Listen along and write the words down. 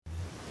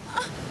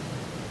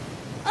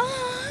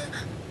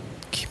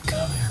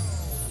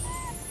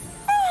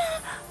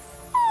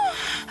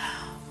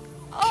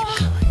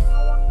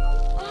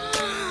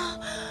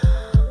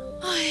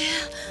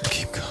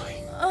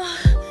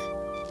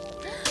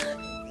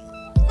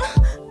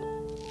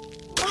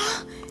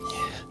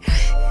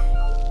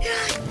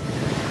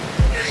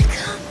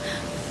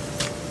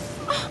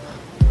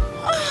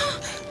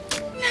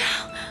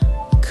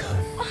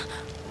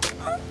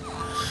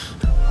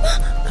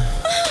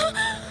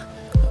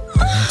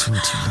to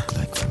what you look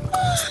like from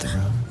across the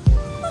room.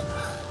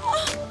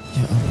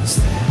 You're almost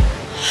there.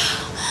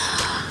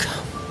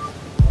 Come.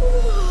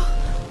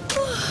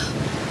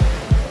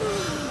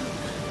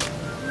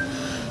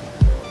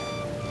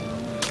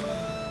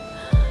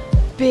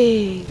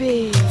 Big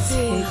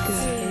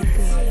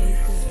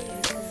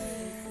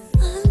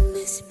I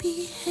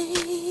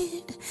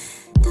misbehaved,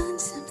 done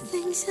some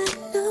things I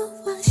know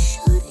I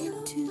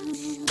shouldn't do.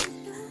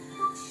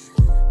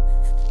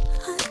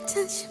 I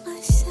touched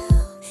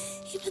myself,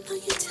 even though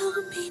you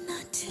told me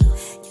not to.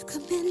 You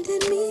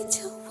commanded me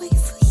to wait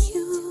for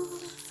you.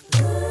 I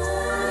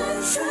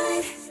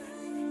tried,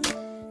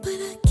 but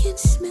I can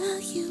smell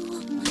you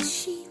on my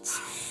sheets,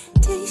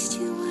 taste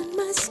you on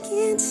my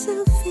skin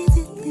so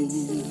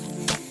vividly.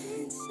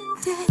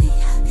 Daddy, I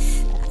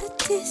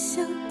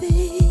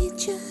disobeyed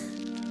you.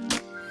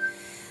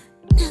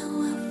 Now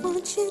I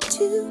want you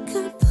to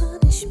come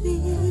punish me.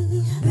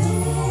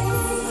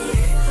 Babe,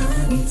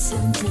 I need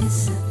some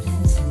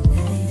discipline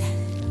tonight.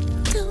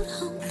 Don't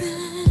hold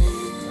back.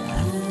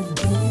 I've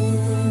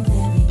been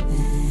very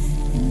bad.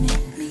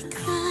 Make me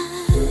cry.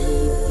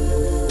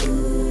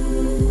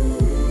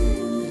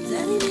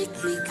 Daddy, make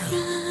me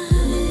cry.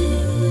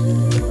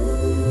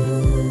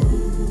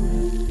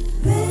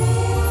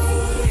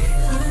 Babe,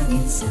 I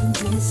need some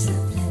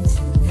discipline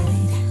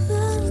tonight.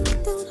 Oh,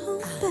 don't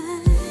hold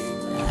back.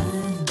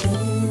 I've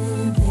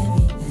been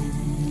very bad.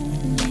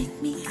 Make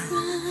me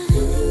cry.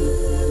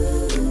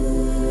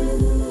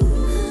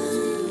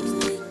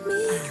 Make me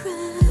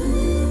cry.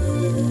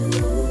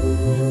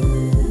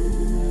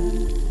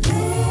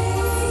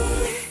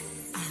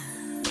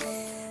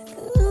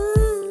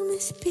 Ooh,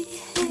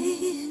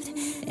 misbehaved,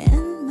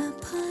 and my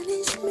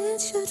punishment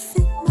should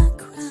fit my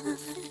crime.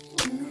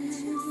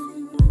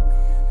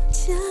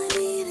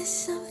 Johnny, there's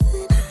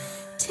something.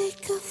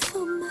 Take off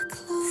all my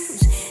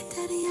clothes.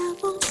 Daddy, I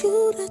want you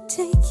to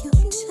take your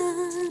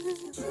time.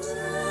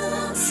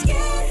 I'm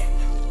scared.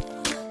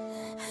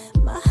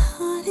 My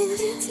heart is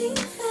beating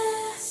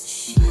fast.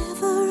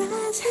 Shiver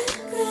as I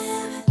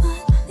grab my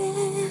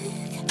neck.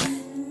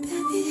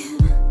 Baby,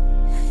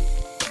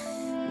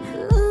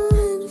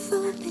 run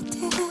for me,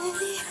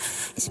 Daddy.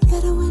 It's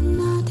better when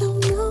I don't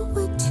know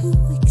what to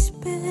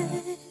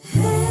expect.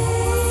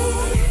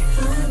 Hey,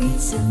 I need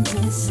some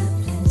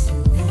discipline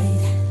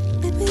tonight.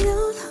 Baby,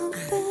 don't hold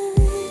back.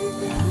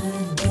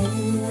 I've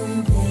been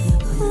very bad.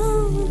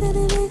 Oh,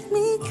 Daddy, make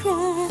me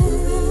cry.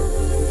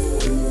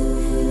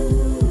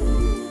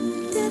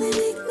 Daddy,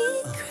 make me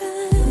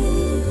cry.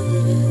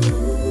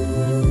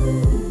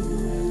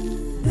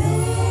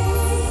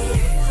 Babe,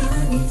 I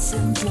need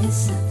some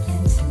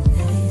discipline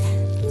tonight.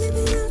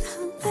 Baby, don't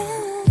hold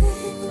back.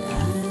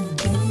 I've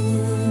been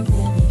very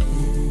bad.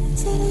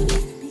 Daddy,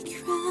 make me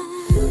cry.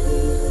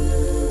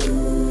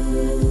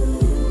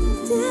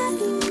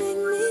 Daddy,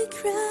 make me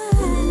cry.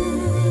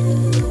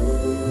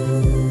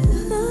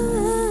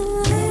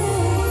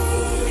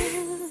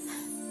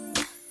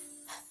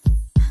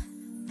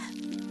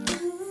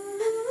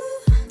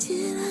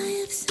 Did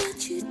I upset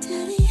you,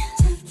 Daddy?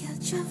 Take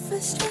out your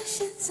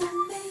frustrations on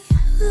me.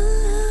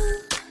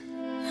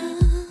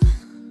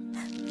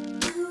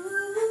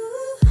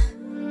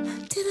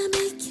 Did I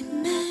make you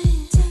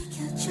mad? Take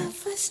out your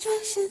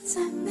frustrations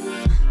on me.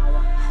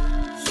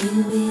 You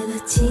be the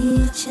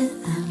teacher,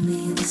 I'll be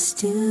the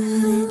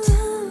student.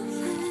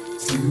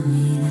 Tell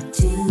me to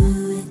do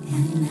it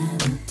and I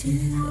will do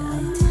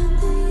it.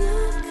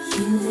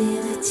 You be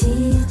the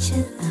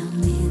teacher, I'll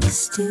be the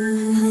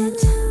student.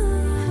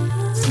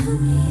 Tell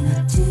me to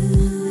do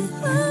it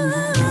and I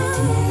will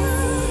do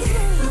it.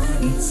 I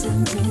need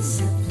some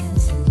discipline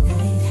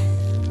tonight.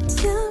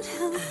 Don't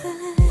hold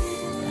back.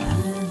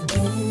 I've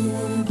been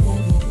very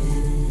bad.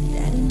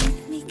 Daddy,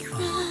 make me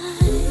cry.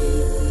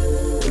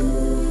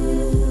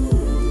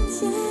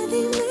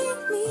 Daddy,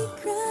 make me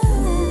cry.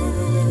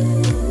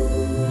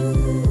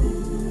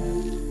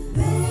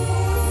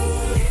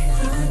 Babe,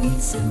 I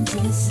need some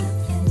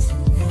discipline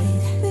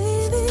tonight.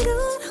 Baby,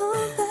 don't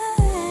hold back.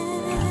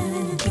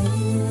 I've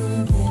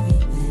been very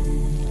bad.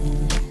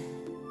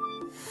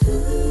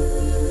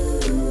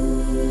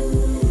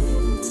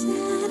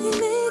 Daddy,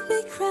 make me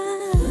cry.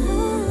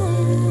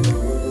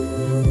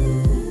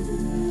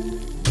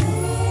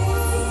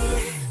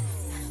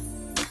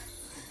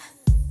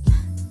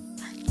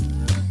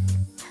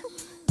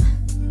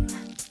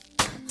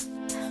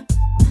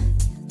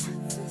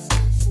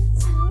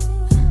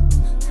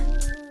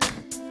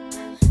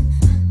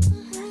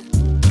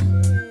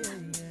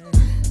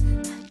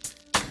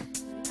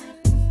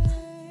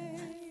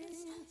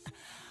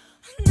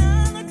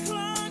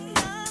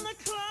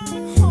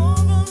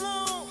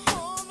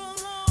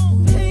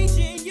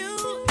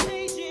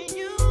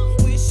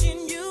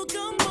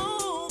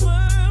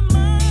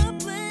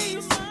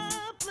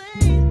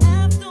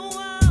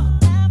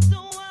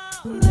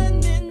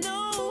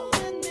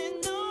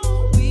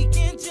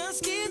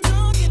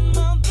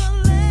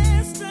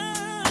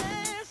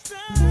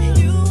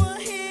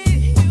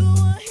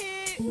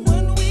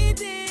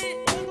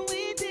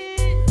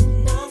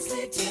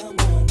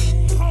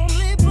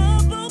 Only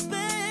bubble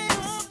babe,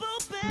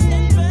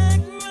 and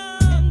back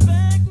rub.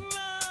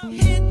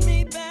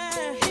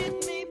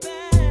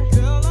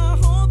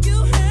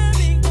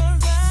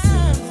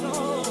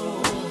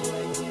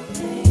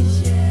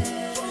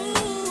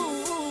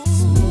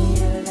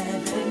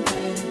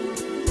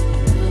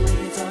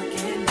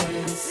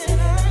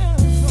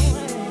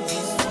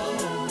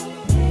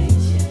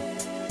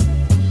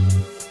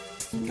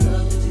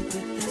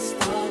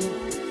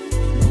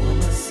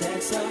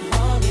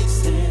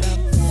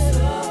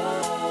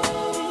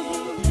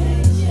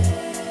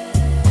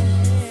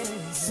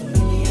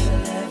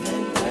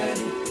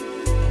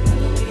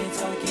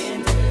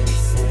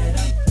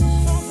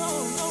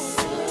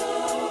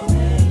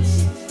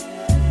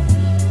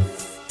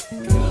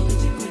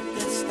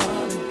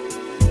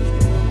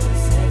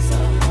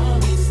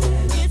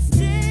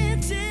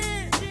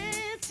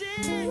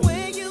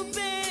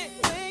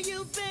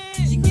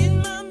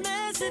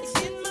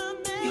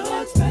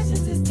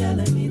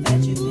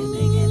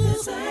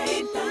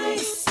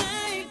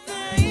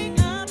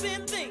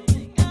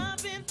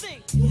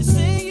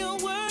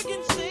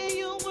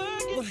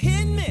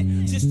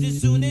 minute. Just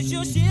as soon as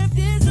your shift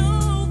is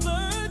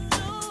over.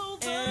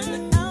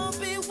 And I'll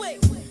be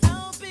waiting.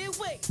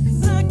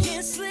 'Cause I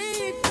can't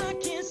sleep. For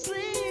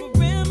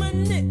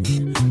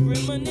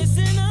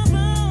reminiscing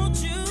about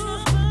you.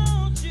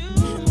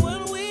 And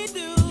what we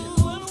do.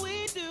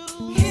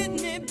 Hit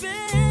me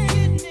back.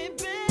 And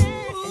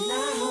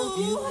I hope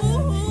you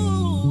have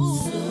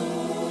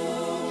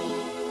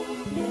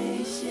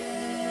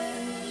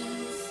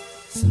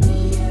so me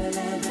at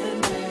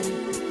 11:30.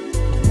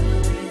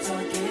 We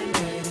talking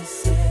dirty.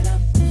 Said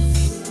I'm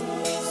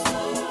so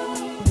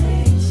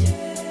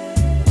anxious.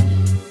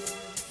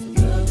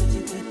 Girl, did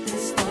you put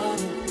this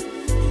started?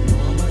 You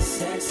know I'm a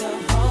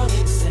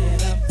sexaholic.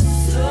 Said I'm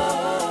so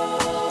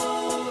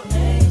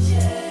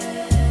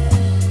anxious.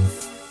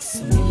 So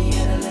meet me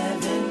at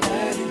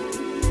 11:30.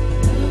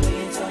 We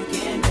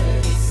talking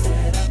dirty.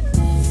 Said I'm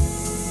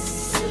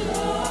so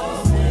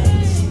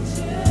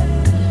anxious.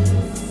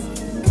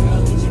 Girl,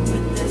 did you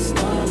put this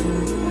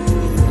started?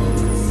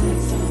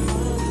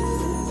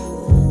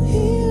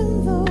 Even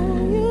though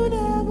you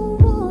never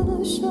wanna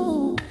show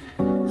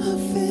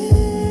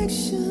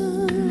affection,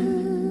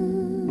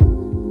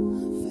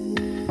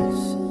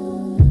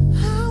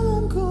 I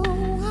won't go.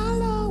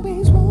 I'll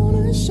always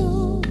wanna show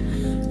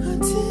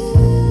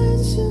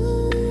attention.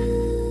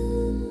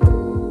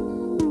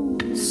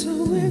 So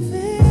if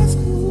it's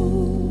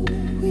cool,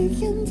 we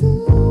can do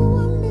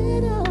a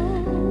little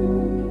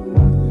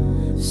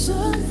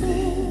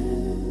something.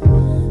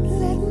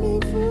 Let me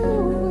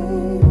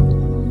prove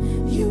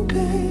you,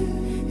 babe,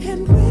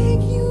 and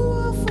break you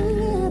off a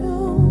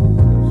little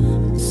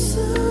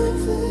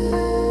something.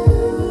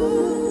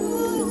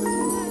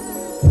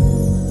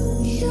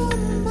 You're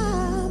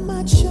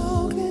my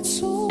chocolate,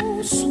 so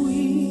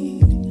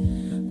sweet.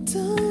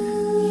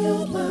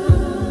 You're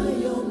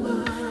mine,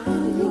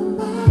 and you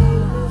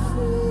make me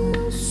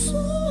feel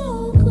so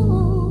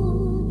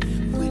good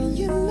when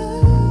you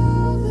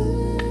love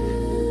it.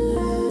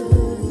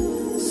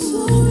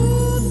 So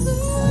if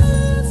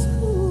it's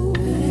cool,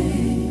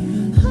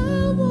 I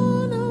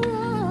wanna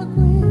rock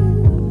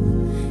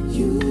with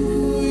you.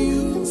 You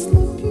can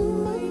slip you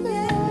my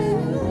bed,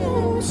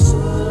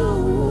 so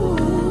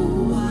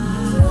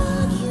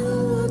rock you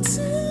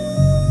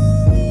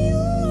until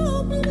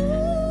you're blue.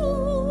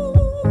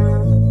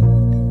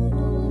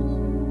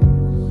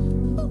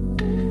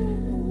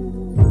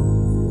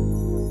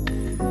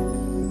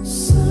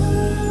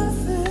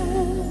 Surface,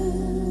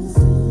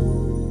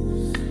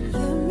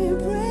 let me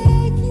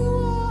break you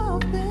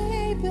off,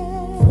 baby.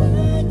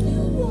 Break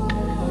you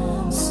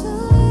off,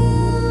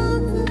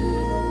 something.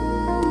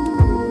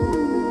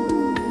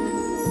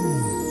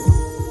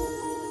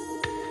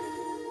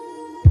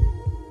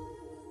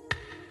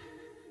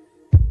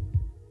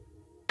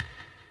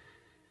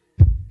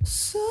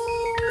 So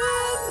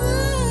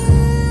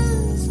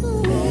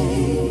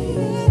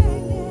baby,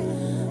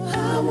 I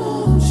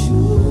want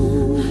you.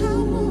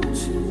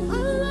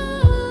 I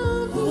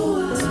love you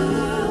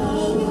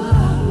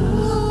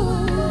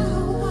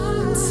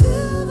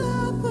until the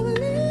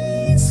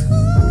police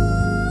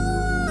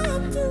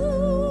come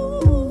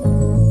through.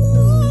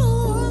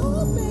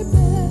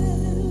 Baby,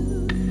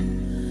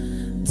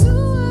 do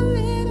a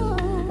little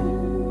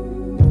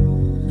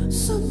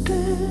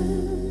something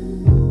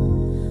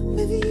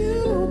with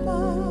you,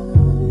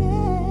 darling.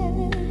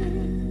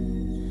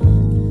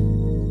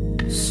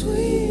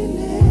 Sweet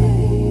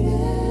lady.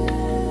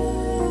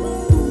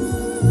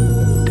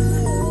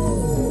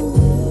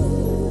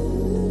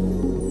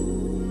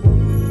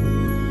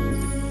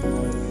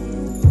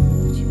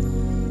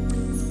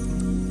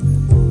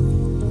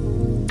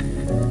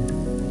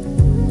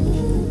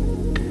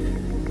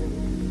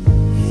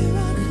 Here I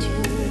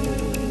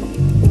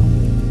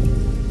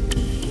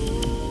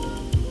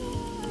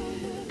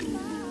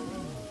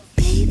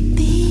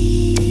Baby,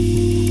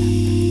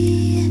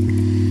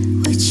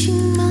 would you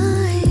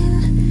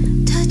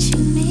mind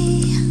touching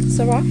me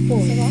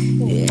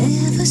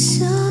ever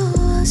so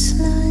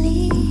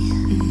slowly?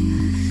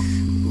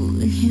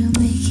 You're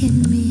making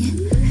me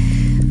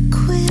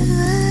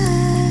quiver.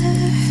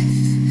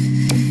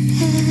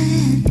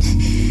 And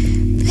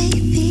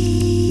baby,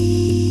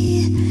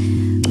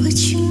 would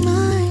you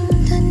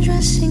mind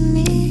undressing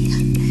me,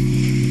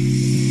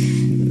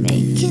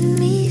 making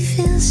me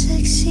feel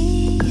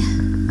sexy?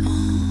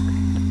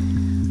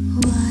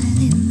 While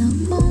in the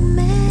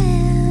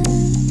moment,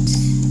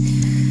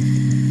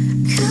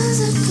 'cause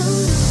I'm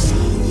gonna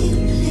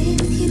play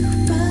with you,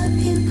 rub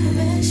you,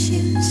 caress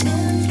you,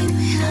 tell you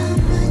how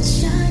much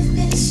I've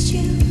missed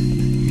you.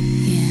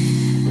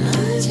 I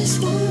just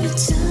wanna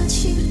touch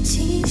you,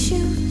 tease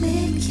you,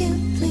 lick you,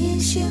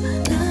 please you,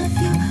 love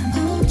you,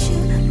 hold you,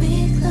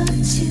 make love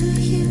to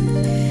you.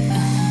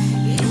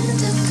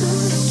 And I'm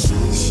gonna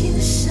kiss you,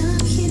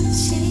 suck you,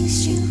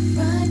 taste you,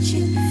 ride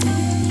you,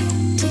 feel you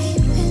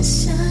deep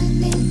inside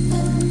me.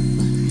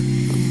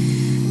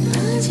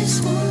 I just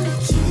wanna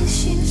kiss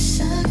you,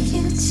 suck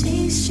you,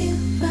 taste you,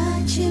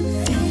 ride you,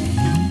 feel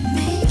you,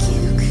 make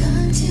you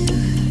come to.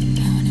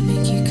 I wanna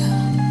make you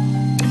come.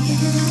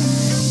 Yeah,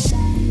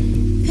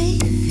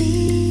 baby,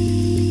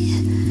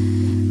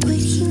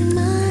 would you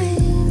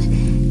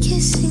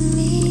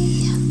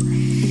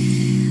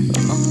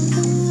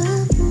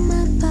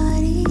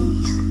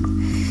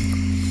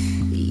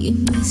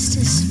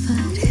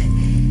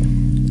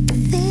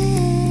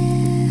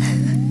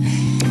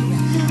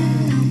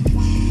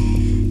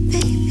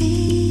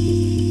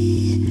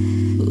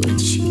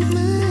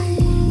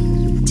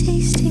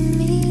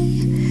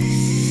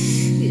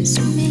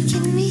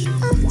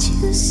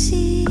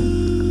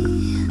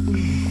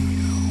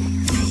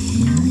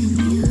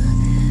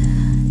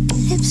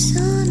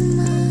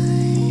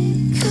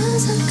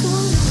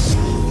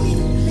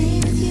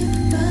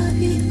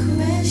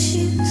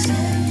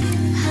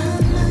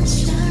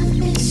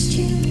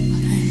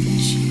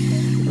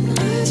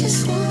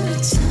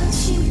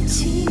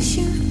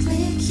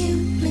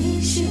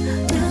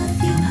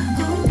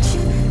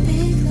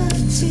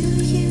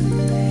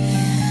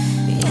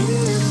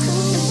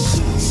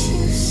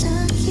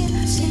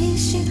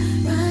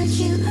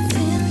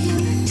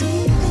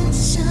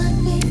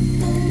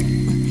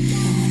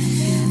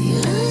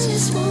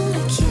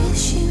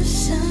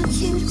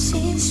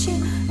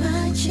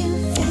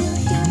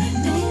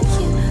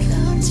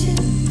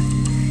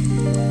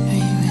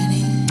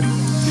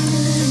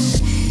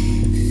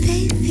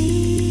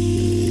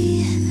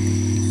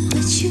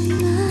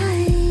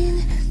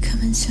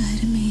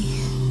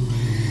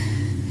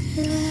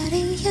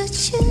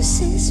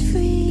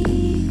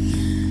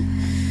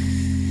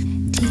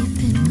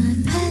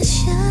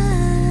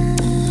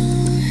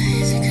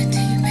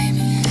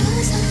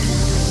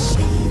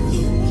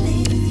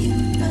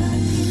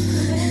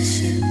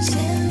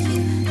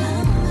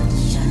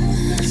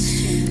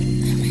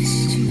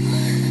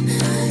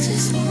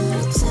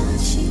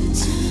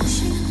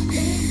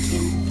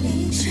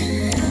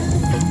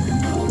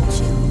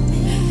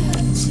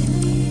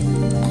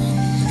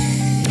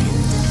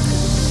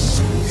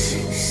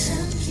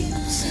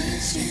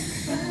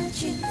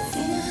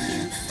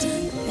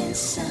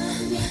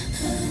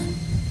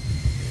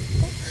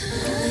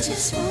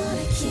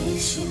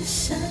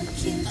shock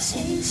you,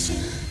 chase you,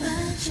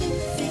 watch you,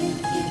 feel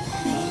you,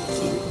 make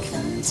you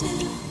come to.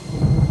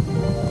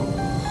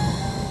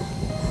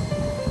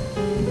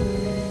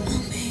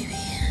 Oh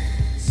baby,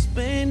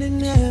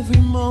 spending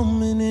every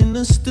moment in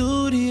the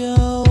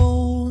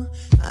studio.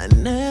 I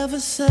never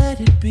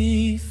said it'd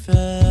be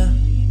fair,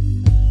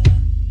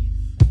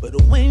 but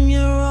when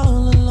you're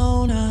all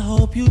alone, I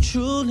hope you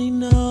truly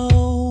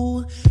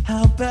know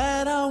how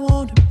bad I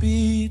want to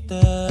be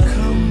there.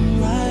 Come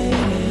right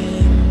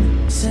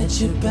in, set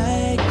your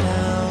bag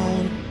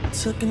down.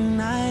 Took a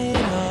night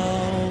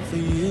off for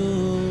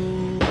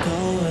you.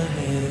 Go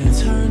ahead and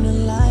turn the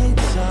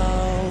lights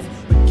off,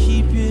 but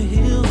keep your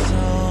heels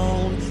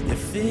on. You're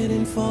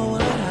fitting for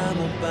what I'm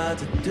about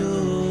to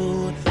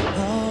do.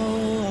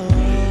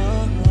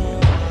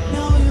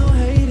 No, you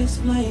hate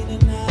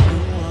explaining how you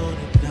want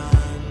it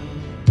done.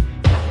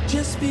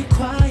 Just be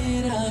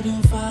quiet, I'll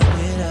do fine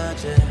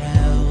without your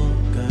help,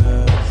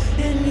 girl.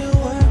 And you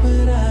work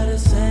without a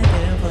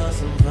second for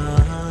some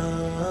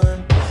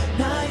fun.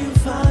 Now you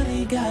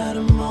finally got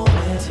a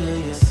moment to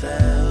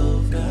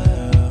yourself,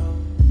 girl.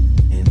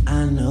 And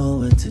I know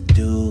what to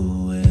do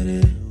with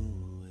it.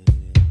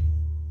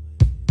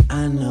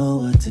 I know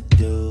what to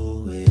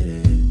do with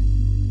it.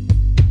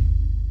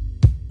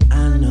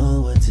 I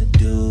know what to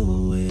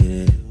do with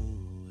it.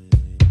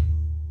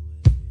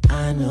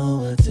 I know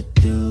what to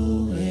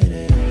do with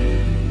it.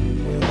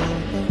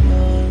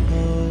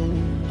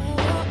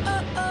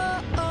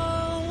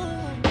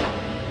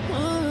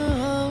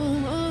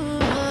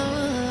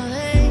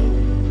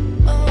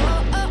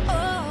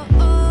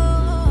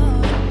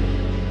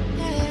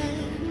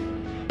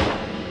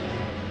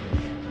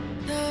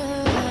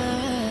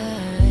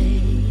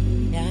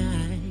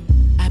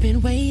 I've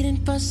been waiting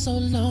for so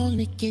long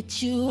to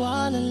get you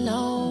all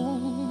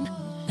alone.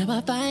 Now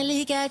I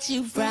finally got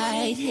you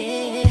right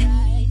here.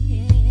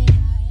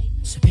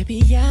 So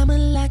baby, I'ma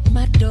lock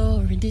my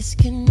door and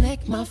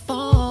disconnect my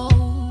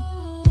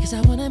phone. Cause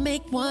I wanna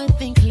make one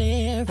thing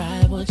clear,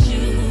 I want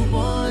you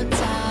on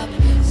top.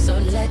 So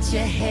let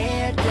your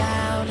hair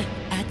down,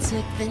 I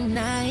took the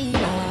night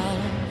off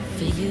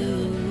for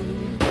you.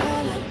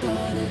 Girl, I'm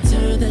gonna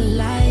turn the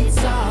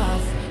lights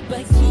off,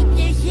 but keep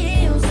your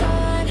heels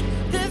on.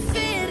 They're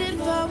fitting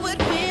for what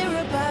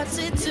we're about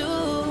to do.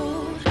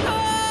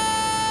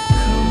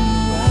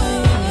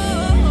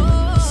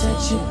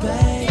 Set your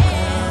bag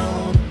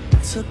down.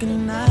 Took a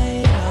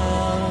night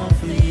off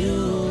for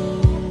you.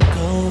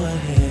 Go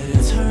ahead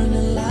and turn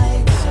the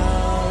lights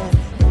off.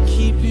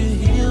 Keep your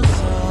heels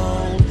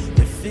on.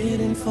 You're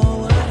fitting for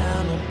what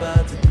I'm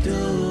about to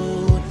do.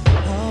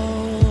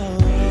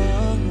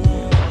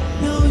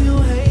 No, you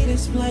hate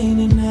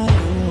explaining how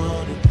you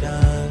want it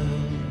done.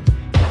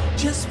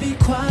 Just be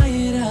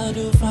quiet, I'll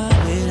do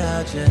fine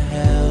without your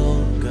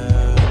help,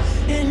 girl.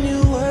 And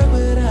you work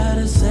without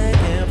a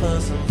second for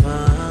some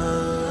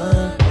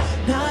fun.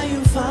 Now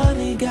you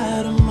finally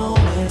got a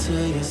moment to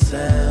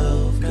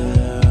yourself,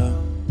 girl.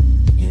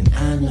 And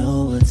I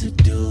know what to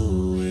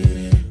do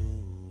with it.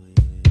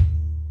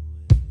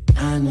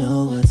 I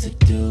know what to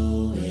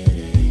do with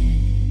it.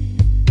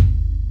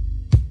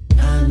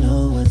 I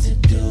know what to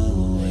do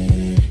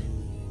with it.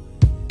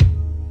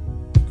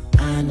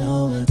 I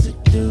know what to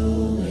do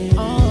with it.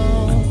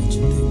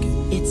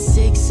 It's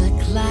 6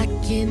 o'clock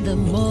in the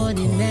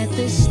morning at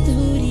the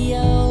studio.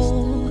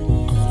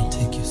 I wanna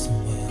take you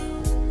somewhere.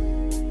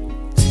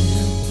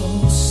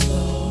 Tempo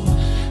slow,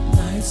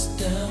 lights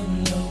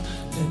down low.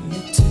 Let me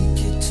take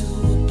you to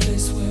a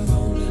place where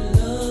only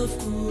love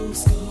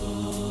grooves go.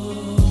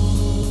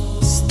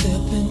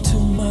 Step into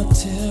my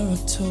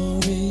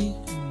territory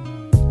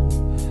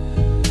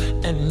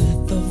and let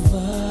the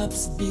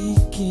vibes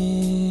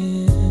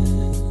begin.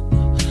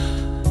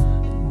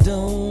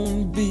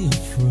 Don't be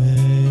afraid.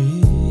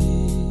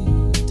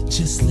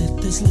 Just let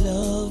this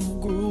love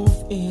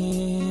groove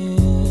in.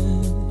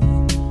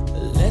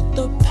 Let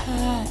the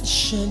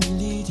passion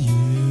lead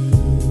you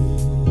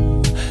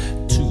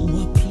to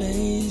a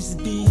place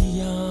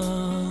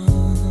beyond.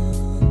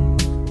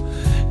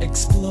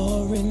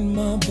 Exploring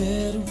my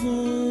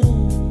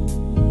bedroom,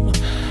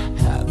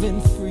 having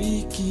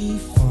freaky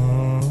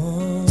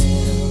fun.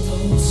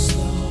 Tempo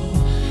slow,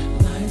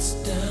 lights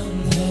down,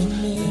 let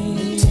me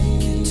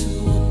take you to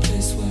a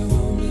place where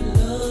only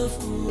love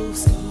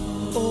grooves go.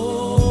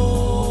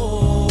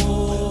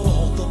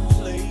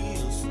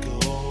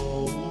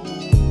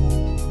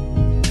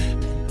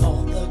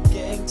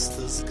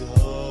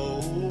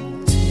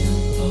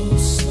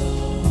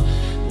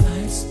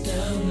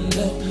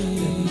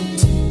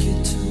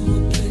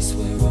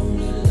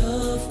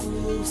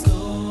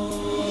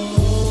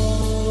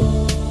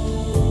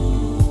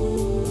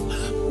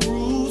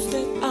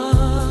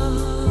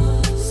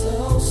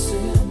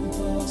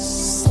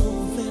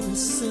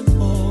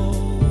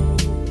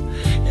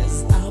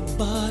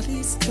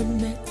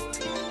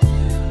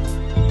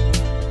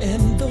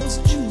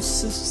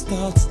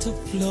 Starts to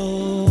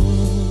flow,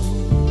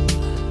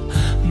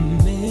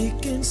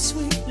 making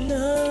sweet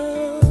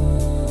love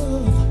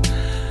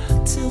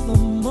till the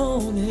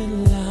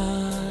morning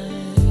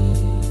light,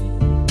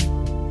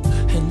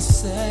 and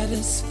satisfaction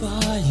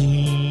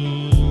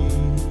satisfying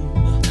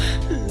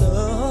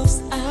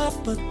love's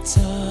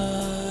appetite.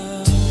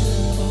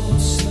 Oh,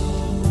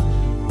 slow,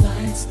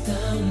 lights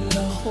down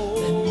low.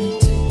 Let me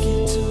take you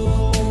to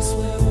a place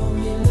where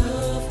only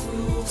love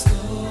rules.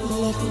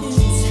 Let me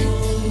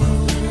take you.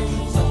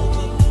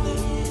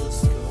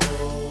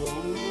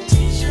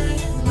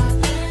 T-shirt and my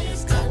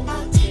panties, got my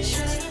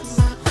T-shirt and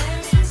my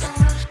panties on.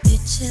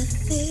 Picture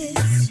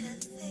this,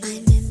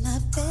 I'm in my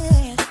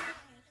bed,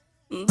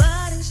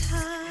 body's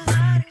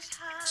hot,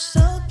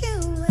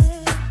 soaking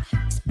wet,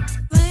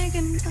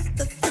 thinking of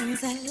the things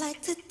I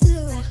like to do.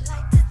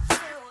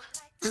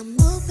 I'm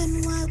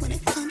open wide when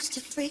it comes to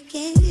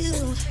freaking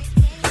you.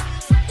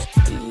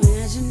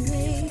 Imagine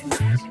me,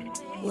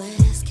 wet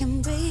as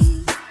can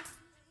be,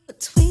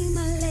 between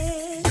my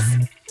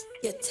legs,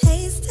 you're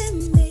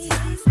tasting me.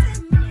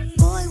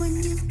 Boy,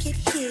 when you get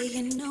here,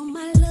 you know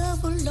my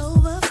love will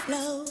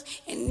overflow.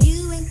 And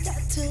you ain't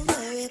got to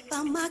worry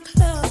about my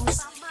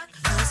clothes,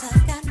 'cause I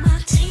got my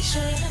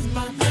T-shirt and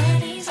my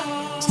panties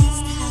on.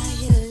 Just how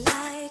you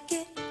like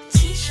it.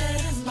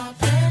 T-shirt and my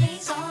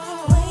panties on.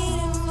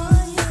 Waiting for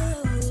you.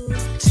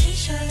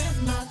 T-shirt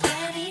and my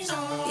panties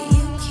on.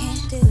 You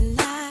can't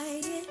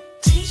deny it.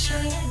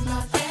 T-shirt and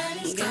my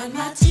panties. Got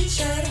my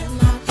T-shirt and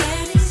my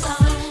panties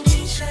on.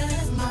 T-shirt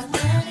and my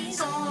panties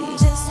on.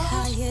 Just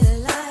how you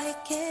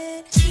like it.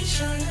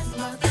 T-shirt and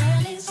my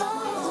panties on.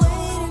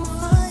 Waiting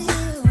for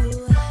you.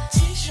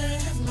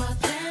 T-shirt and my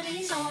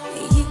panties on.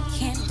 You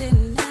can't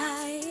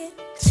deny it.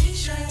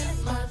 T-shirt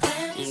and my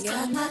panties.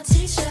 Got my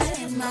T-shirt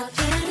and my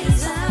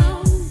panties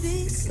on. Be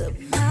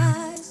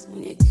surprised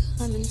when you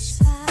come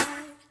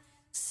inside.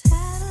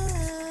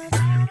 Saddle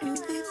up and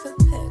be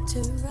prepared to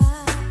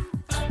ride.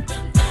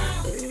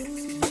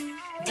 Ooh.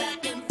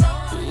 Back and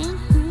forth.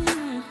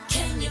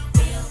 Can you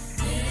feel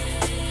me,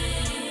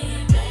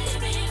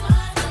 baby?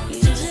 Why don't you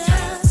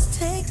just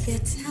take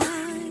your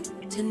time?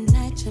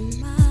 Tonight you're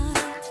mine.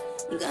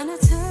 I'm gonna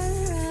turn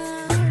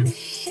around,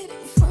 hit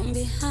it from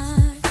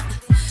behind.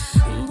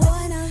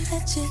 Boy, now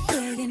that you're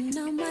here, you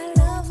know my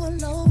love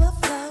will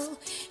overflow.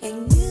 And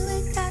you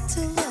ain't got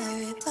to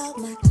worry about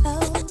my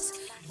clothes,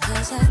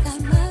 'cause I got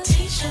my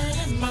T-shirt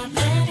and my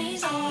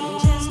panties on.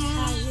 Just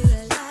how you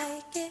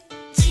like it.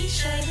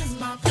 T-shirt and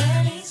my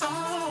panties on.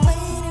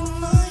 Waiting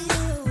for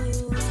you.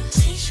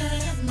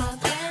 T-shirt and my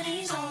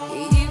panties on.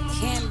 You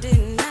can't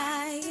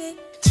deny it.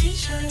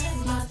 T-shirt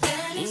and my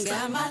panties.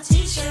 Got my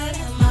T-shirt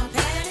and my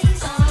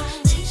panties on.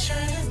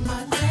 T-shirt and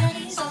my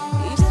panties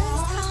on.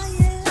 Just how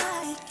you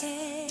like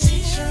it.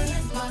 T-shirt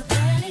and my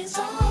panties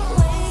on.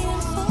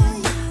 Waiting for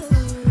you.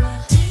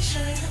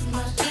 T-shirt and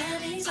my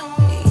panties on.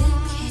 You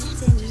can't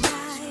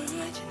deny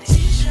it.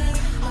 T-shirt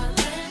and my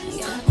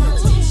panties. Got my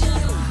T-shirt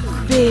and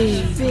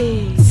my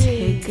Big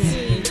take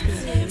it.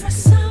 There are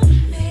so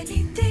many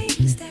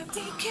things that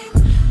we can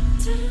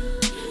do.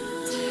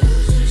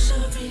 So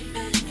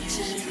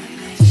imagine.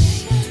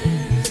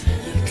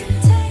 You can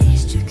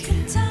taste, you can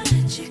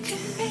touch, you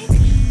can make.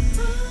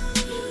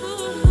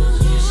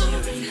 Use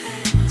your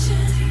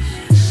imagination.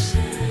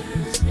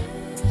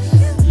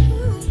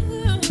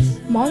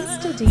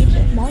 Monster DJ,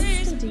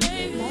 Monster DJ,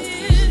 Monster.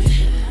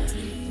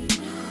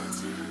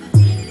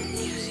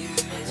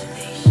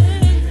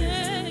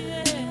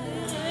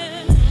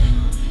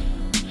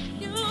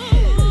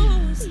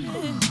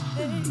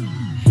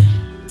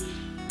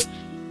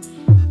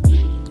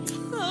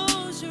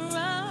 Close your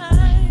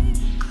eyes.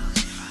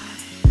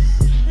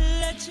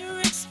 Let your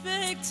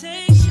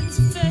expectations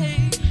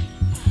fade.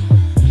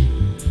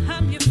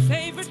 I'm your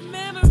favorite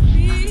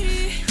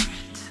memory.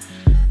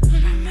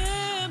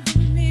 Remember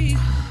me.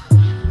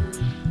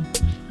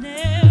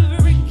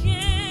 Never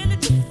again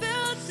did you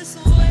feel this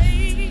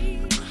way.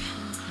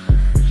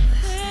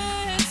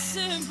 Let's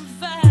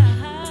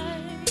improvise.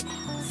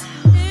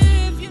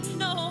 If you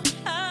know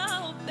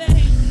how,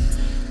 baby,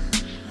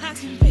 I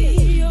can be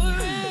your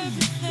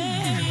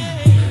everything.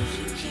 If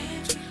you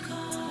can't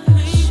recall,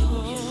 you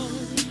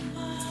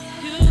are.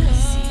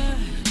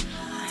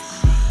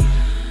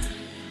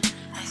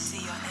 I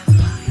see your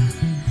empire.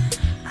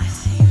 I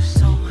see you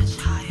so much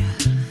higher.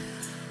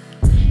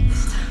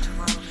 It's time to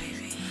roll,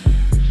 baby.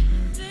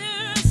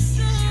 There are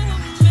so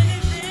many.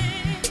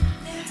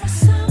 There are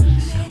so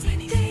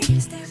many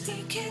things that we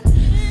can do.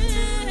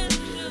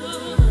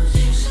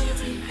 Use your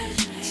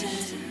imagination.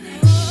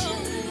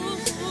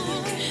 You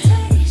can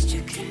taste,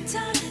 you can touch.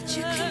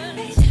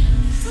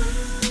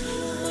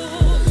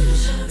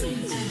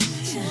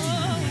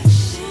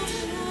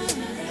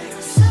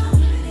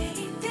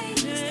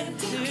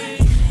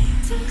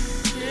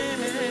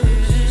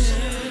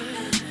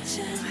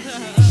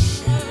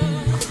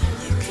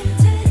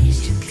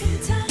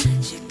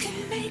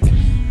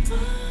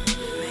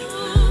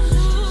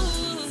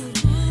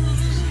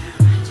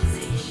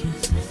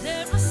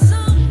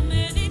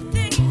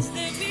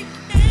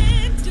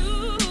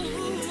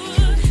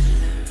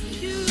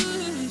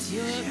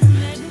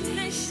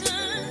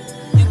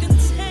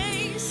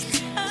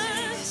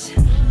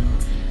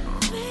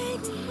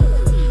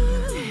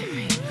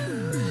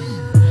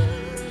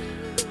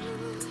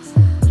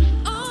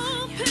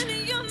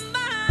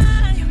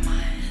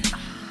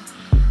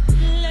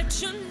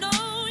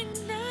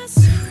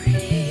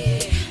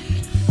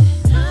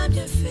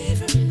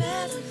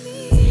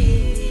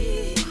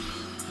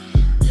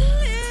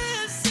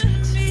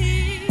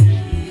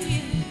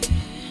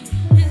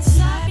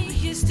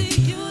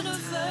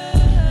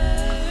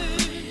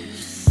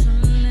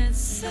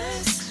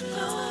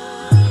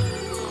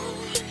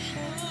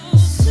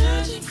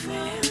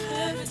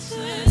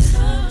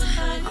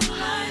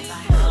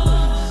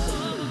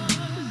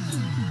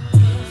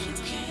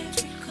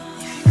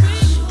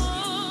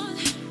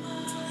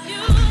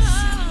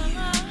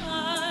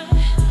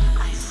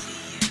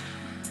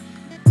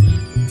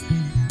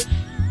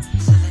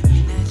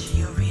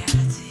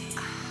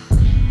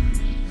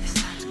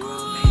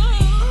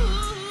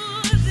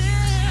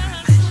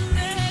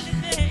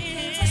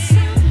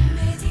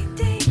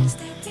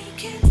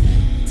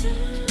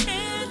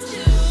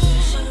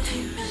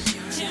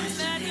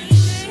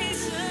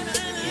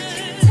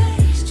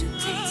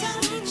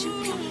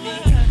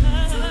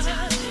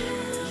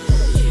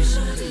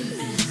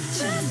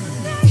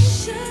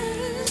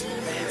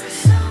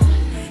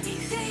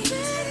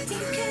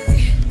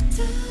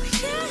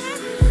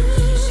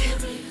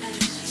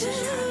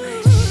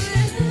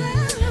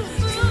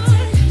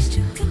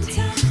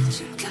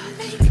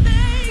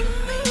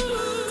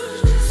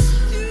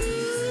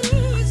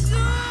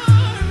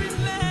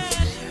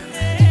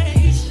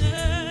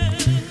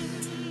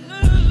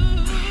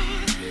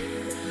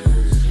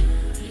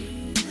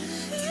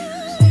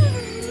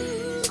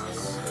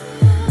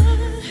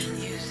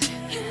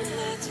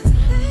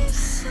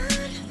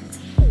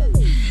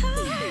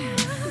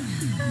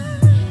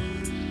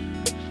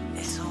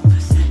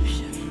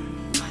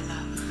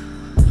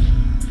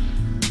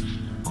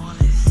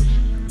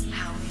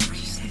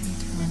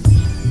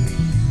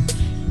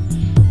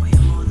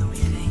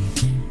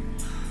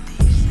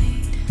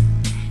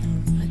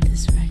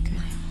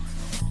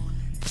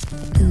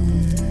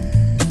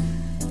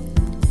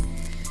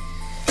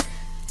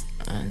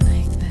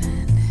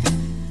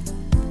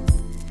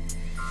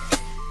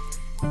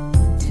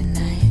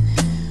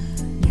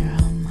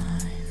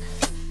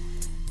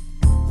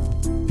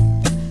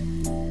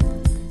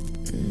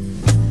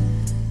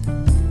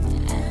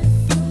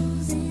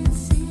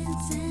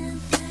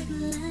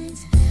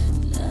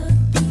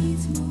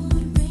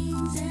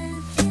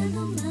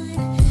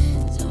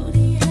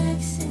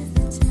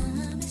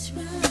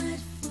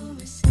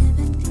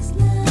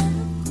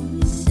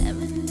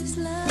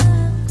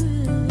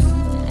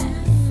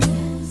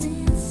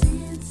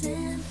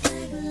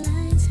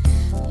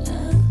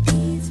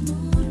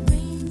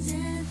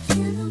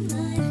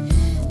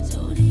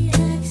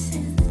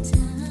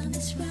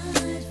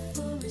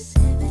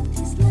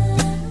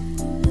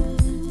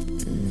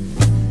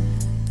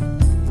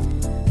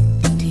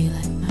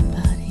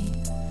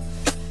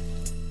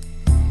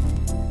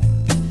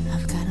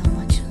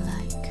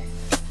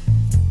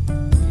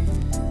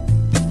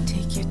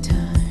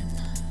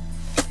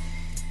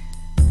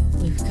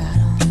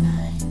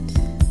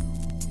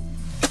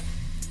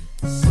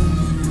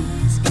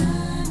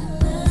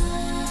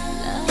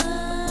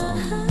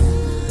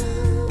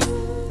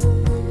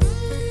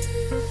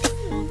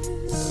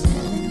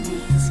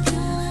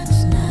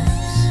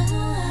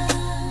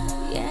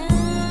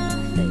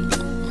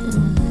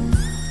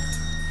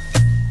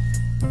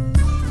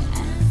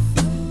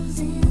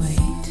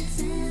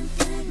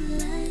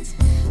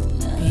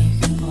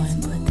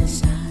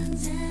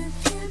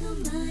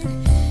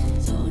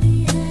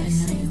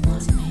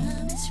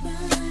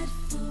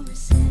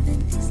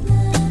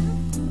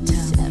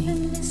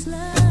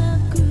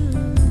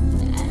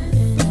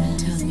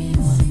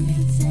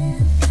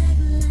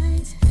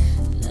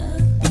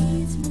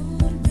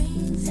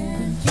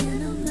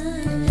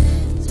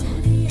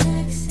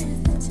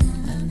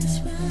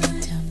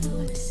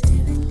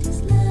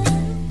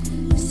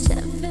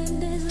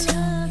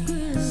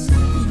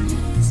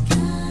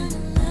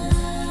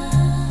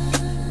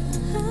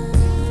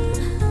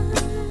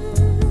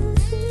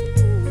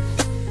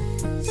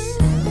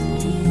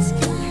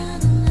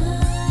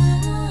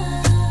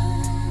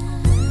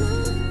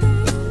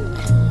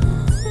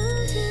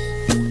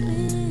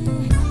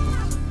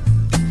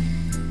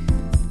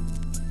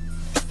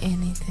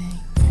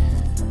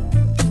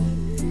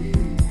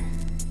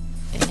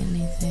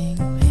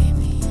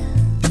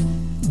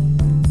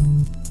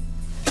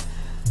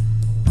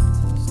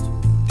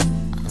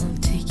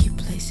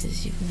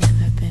 places you've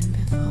never been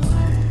before.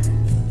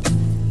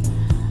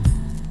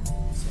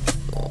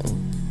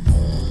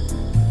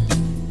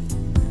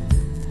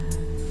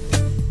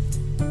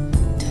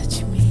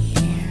 Touch me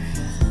here.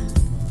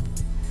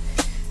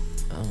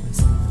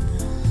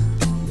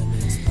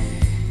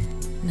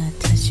 Now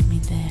touch me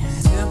there.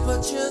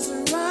 Temperatures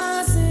are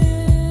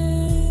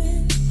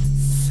rising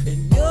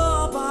and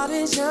your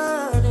body's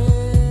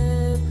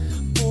yearning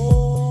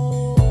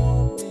for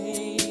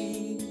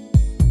me.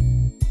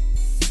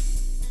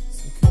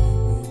 So come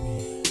here,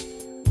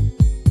 baby.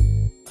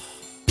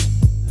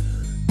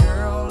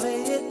 Girl,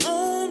 lay it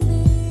on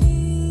me.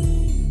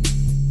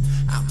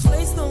 I'll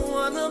place the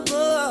one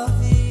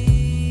above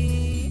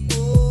thee.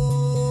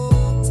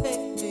 Oh,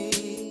 take me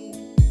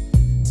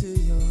to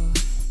your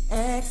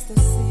ecstasy.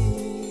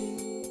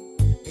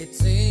 It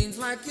seems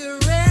like you're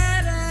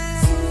ready.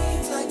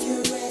 Seems like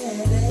you're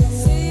ready.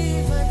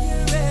 Seems like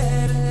you're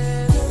ready.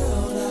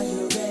 Girl, are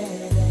you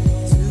ready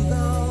to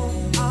go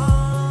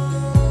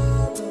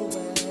all the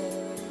way?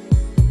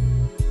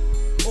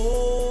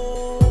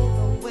 All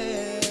the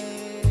way.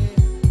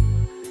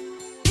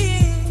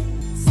 It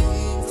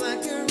seems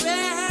like you're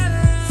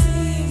ready.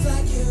 Seems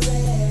like you're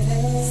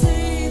ready.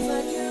 Seems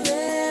like you're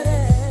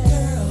ready.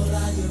 Girl,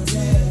 are you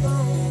ready?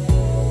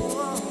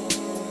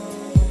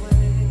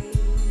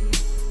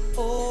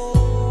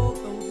 All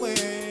the way.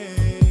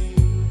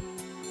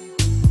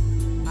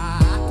 I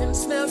can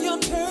smell your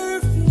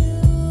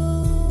perfume.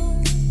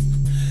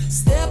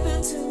 Step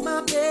into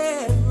my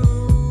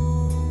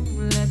bedroom.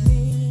 Let me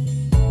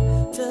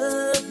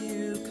love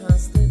you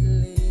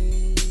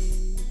constantly.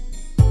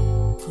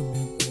 Come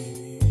here,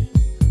 baby.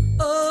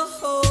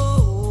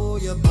 Oh,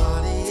 your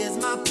body is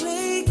my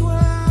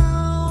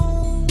playground.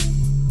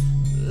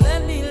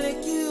 Let me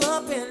lick you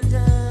up and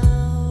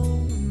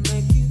down.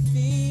 Make you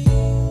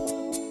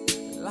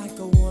feel like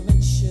a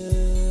woman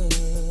should.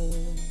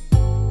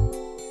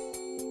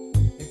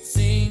 It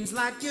seems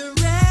like you're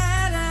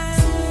ready.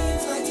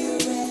 Seems like you're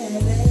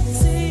ready.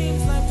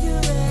 Seems like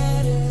you're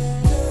ready.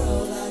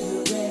 Girl, are you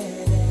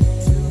ready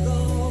to go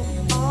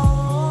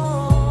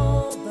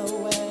all the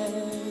way?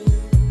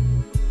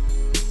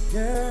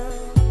 Girl,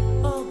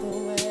 all the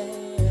way.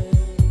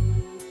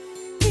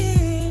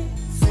 It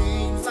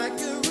seems like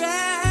you're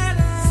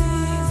ready.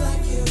 Seems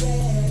like you're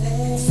ready.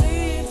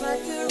 Seems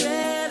like you're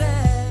ready.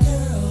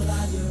 Girl,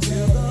 are you ready to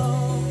go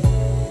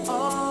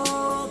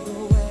all the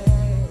way?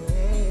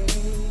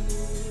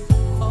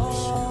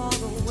 All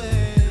the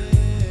way.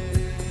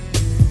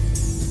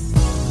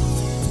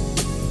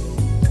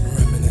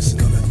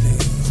 Reminiscing on the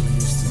things we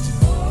used to do.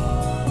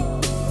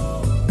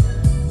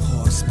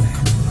 Horseback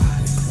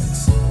riding,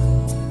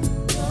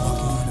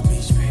 walking on the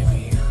beach,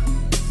 baby.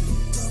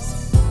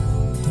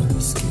 Don't be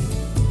scared.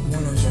 Why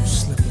don't you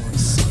slip on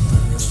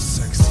something real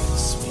sexy and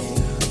sweet?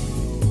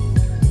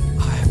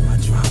 I have my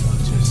driver,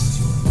 just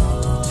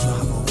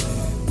drive over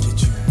there, get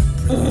your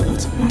pretty over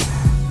to me.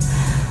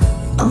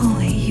 Oh,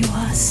 you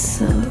are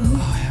so.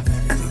 I'll have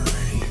everything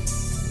ready.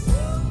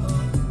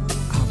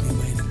 I'll be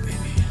waiting,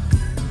 baby.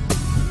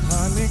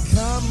 Honey,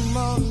 come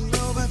on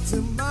over to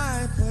my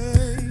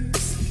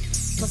place,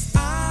 'cause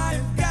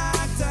I've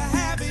got to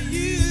have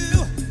you,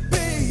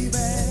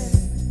 baby.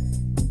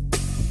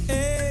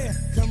 Hey,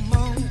 come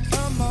on,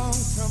 come on,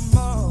 come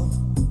on.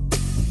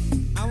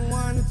 I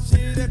want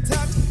you to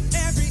touch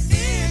every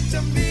inch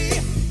of me,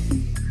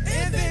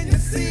 and then you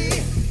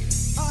see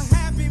a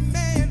happy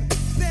man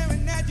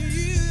staring at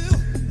you,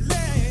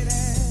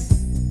 lady.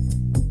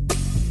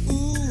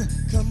 Ooh,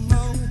 come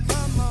on,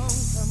 come on,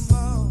 come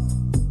on.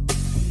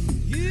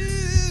 You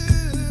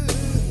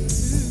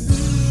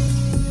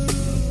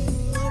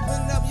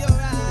open up your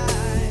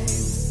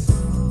eyes.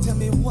 Tell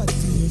me, what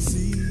do you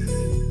see?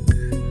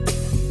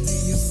 Do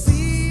you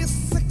see a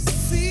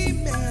sexy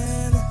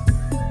man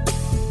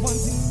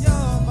wanting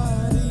your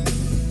body?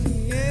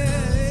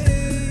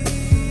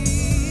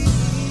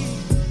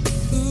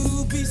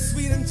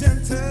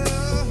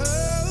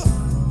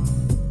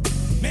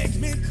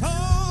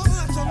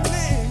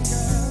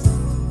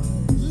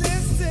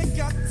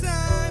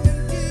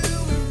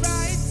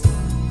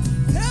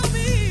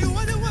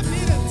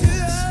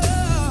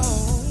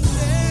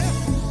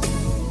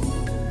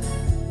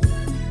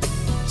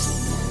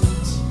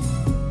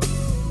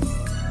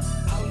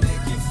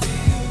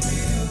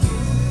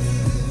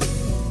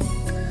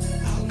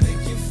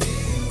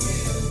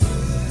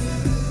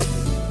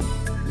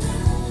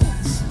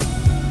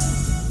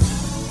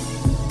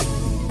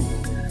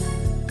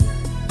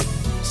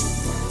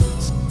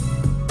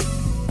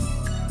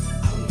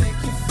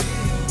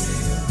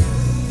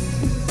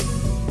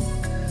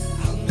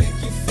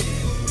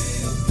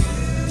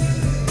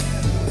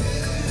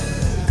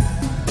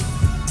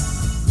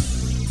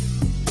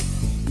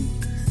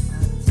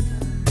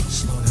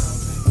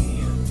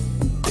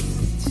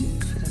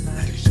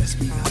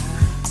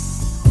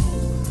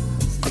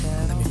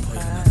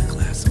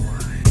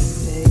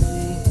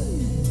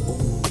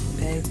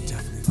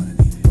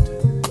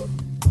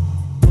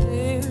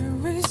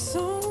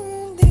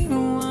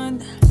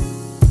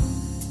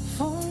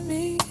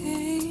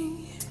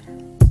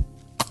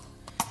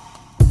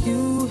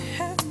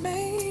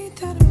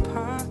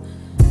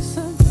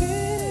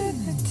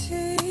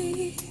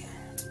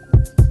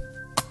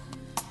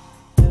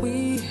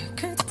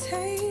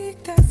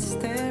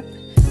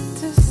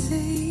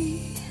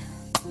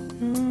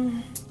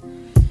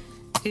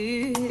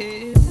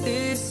 if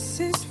this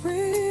is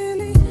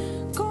really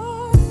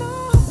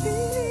gonna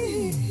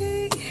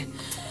be,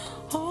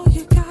 all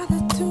you gotta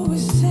do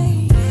is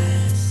say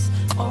yes.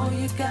 All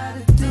you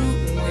gotta do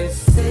is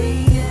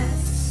say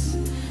yes.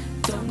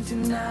 Don't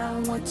deny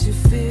what you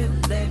feel.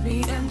 Let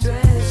me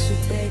undress you,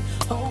 babe.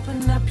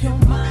 Open up your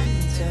mind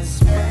and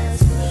just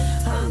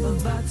rest. I'm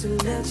about to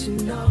let you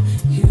know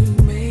you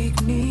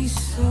make me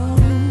so.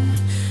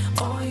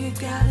 All you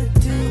gotta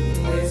do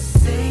is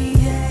say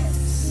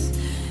yes.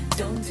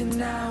 Don't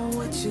deny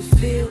what you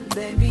feel.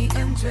 Let me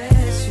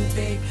undress you,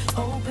 babe.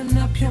 Open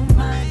up your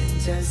mind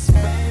and just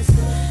rest.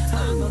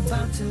 I'm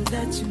about to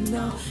let you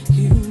know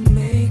you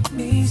make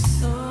me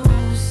so,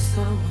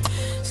 so,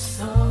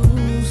 so,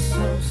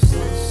 so,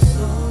 so,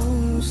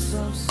 so,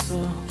 so,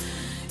 so.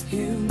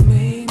 You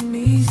make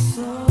me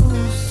so,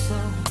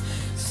 so,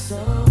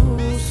 so,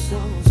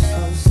 so,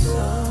 so,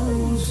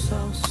 so,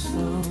 so,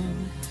 so.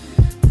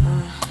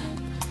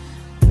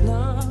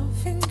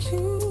 Loving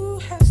you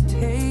has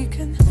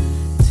taken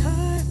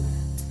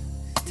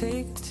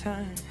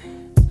time,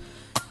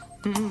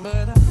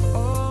 but I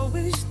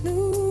always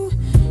knew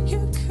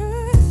you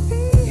could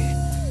be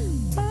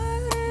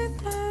mine.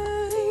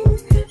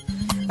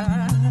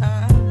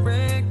 I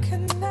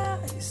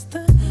recognize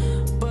the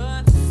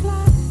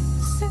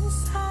butterflies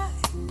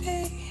inside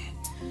me.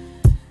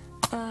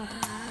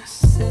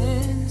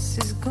 Sense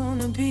is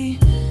gonna be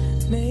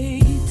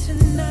made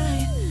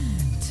tonight.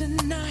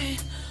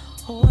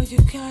 All you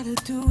gotta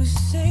do is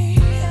say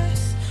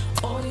yes.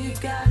 All you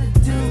gotta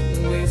do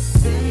is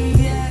say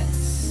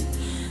yes.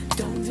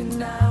 Don't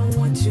deny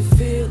what you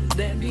feel.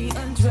 Let me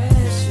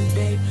undress you,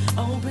 babe.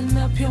 Open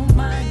up your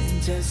mind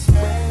and just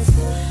rest.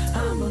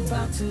 I'm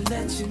about to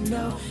let you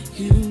know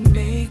you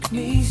make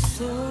me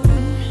so.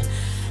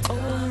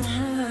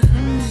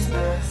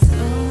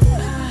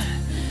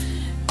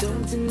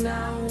 Don't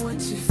deny what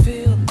you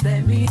feel.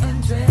 Let me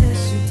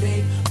undress you,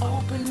 babe.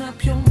 Open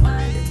up your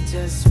mind and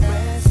just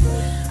rest.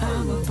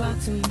 I'm about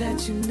to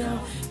let you know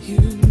you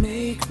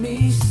make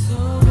me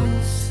so,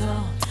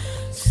 so,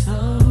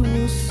 so,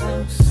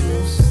 so,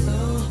 so,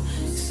 so,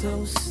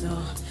 so, so.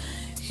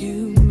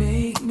 You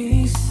make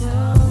me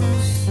so,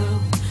 so,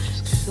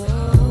 so,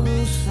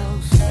 so,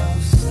 so,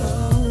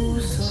 so,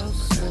 so,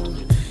 so.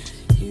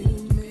 You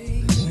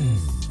make me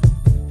so.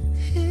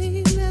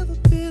 Ain't never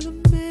been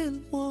a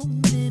man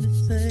wanting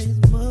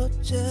anything as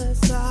much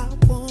as I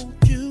want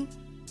you.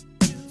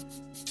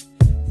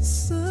 The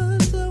sun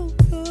don't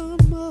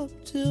come up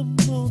till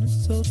morning,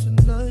 so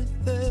tonight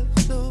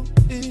there's no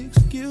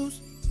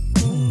excuse.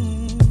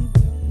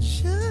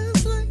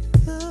 Just like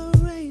the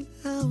rain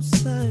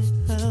outside,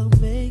 I'll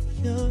make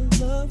your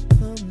love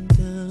come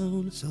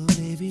down. So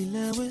baby,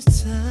 now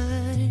it's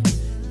time.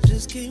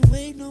 Just can't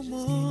wait no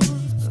more.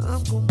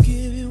 I'm gonna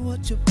give you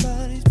what your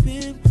body's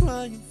been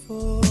crying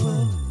for.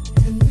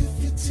 And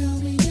if you tell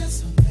me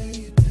yes, I'll lay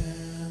it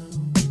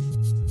down.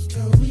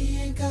 Girl, we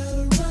ain't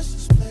gotta rush,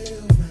 just play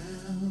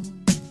around.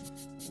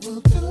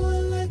 We'll do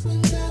it like we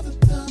never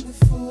done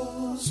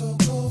before. So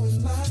go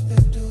and lock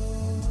that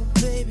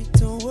door. Baby,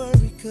 don't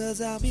worry,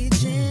 cause I'll be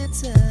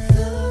gentle.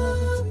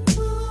 Come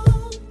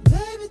on,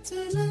 baby,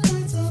 turn the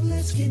lights off,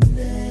 let's get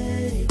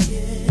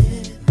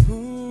naked.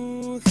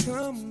 Ooh,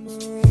 come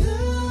on.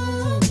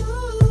 Come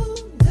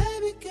on,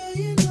 baby girl,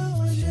 you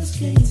know I just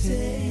can't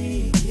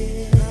take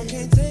it. I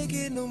can't take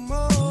it no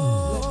more.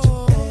 Let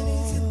your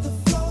panties hit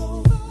the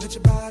floor. Let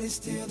your body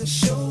steal the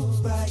show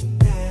right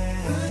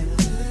now.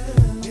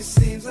 It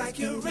seems like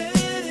you're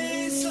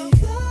ready, so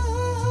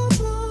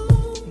come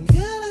on.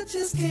 Girl, I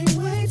just can't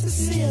wait to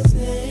see us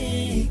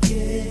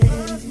naked.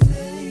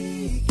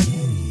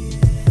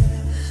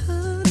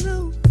 I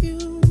know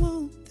you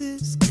want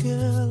this,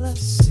 girl. I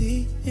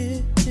see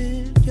it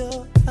in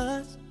your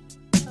eyes.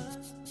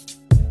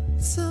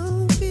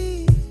 Don't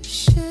be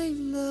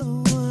ashamed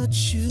of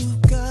what you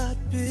got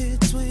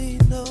between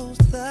those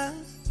thighs.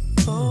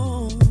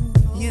 Oh,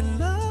 you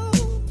know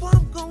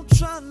I'm gonna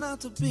try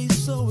not to be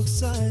so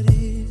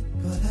excited,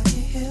 But I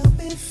can't help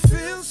it. it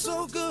feels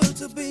so good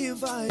to be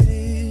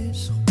invited.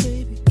 So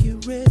baby,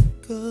 get ready,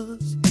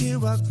 cause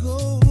here I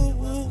go.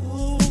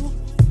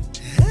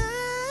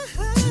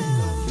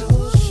 Take off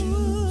your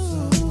shoes,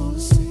 I wanna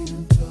see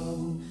them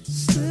toes.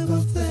 Slip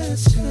off that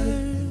skirt.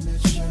 And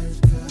that shirt's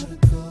gotta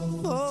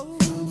go. Oh,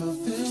 Come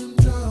off them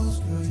drawers,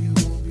 girl, you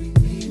won't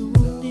be needing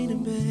those. need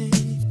it,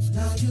 babe.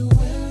 Now you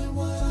wearing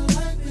what I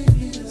like,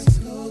 baby, let's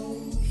go.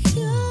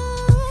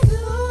 Come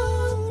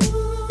on.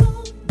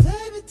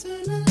 Baby,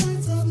 turn the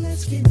lights off,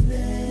 let's get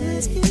naked.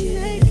 Let's get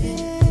naked.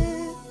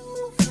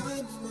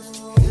 Come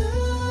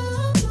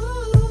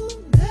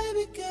on,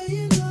 baby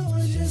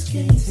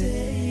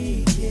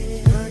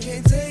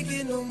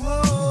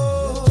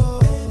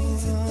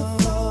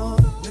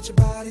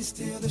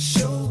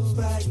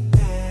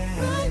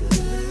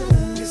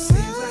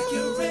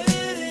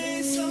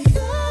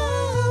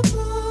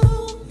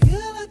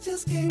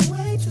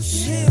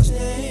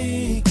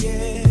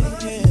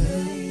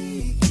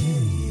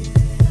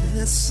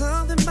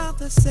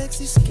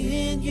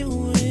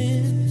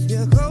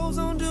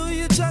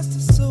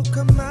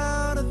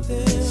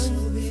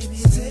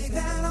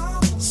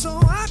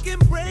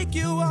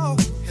take you off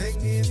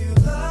and give you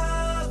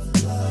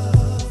love,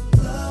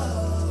 love,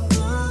 love.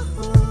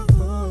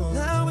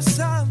 Now it's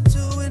time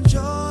to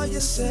enjoy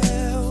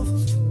yourself.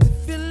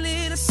 If you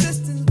need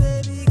assistance,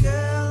 baby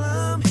girl,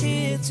 I'm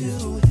here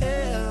to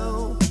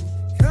help.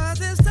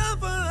 Cause it's time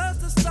for us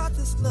to start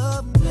this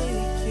love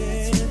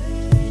making.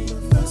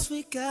 But first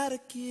we gotta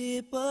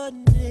get butt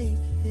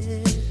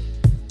naked.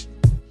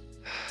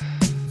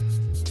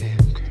 Damn,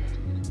 girl.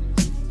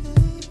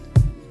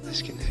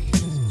 Let's get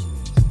naked.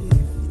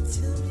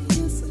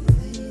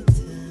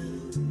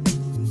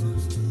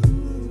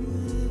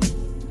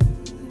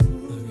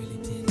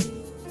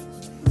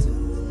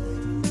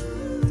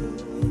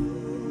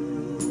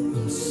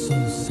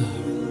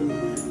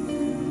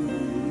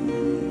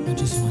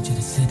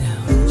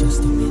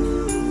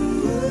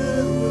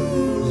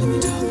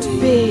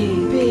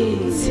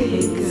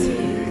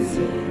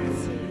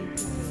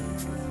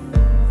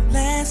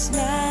 Last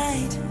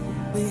night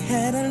we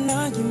had an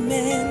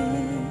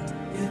argument.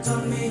 You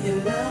told me you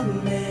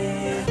love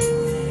me.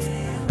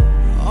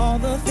 All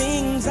the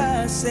things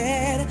I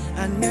said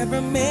I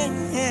never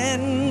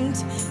meant.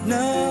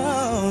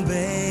 No,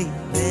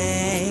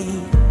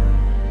 baby,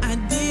 I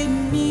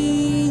didn't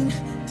mean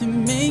to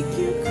make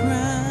you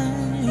cry.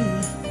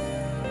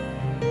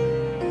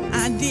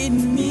 I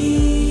didn't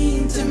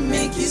mean to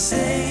make you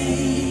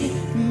say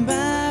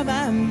bye,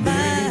 bye,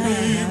 bye.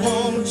 Baby,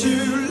 won't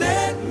you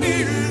let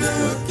me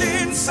look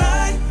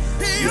inside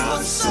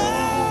your soul?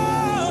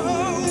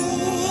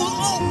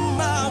 Oh,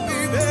 my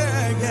baby,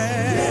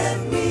 yeah.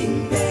 Let me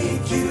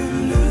make you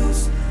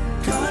lose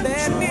control.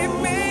 Let me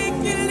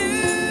make you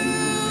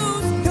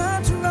lose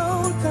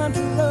control,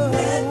 control.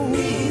 Let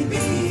me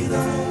be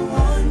the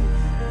one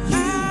you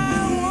need.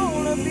 I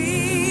wanna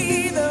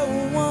be the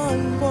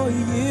one for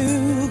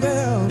you,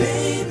 girl.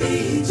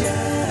 Baby,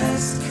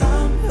 just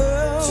come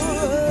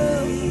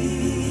to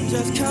me.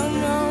 Just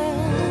come on.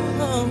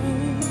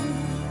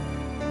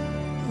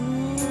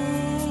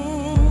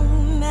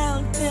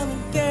 Now tell me,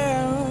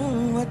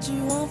 girl, what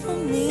you want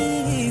from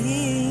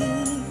me.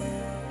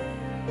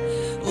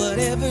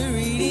 Whatever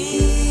it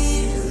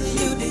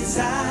is you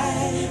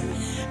desire,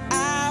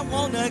 I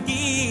wanna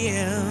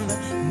give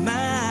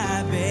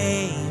my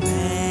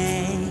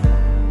baby.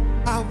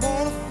 I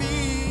wanna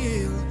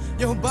feel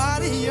your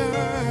body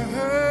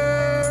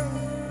yearn.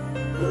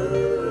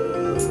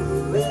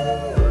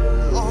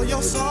 All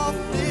your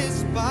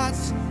softest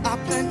spots I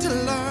plan to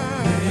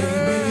learn.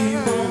 Baby,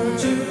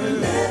 won't you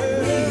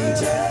let me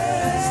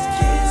just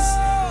kiss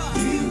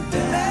you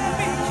down? Let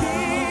me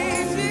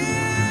kiss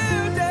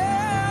you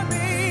down,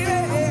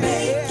 baby.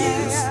 Make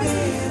you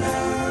spin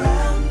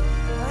around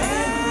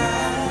and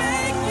round.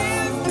 Make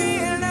you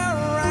spin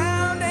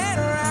around and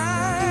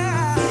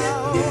round.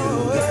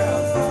 You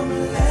girl from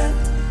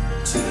left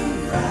to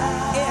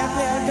right. If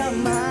you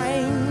don't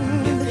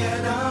mind, If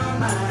you don't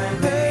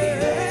mind,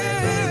 baby,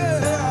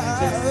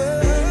 just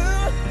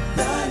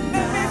the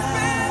night.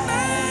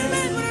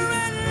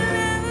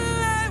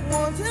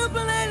 won't you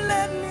play?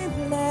 Let me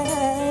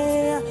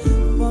play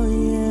for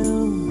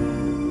you.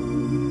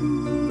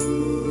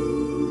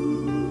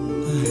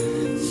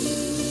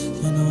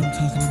 You know what I'm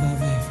talking about,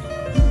 baby.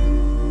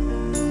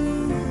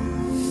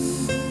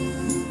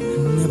 I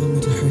never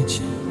meant to hurt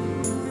you.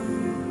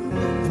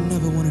 I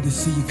never wanted to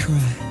see you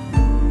cry.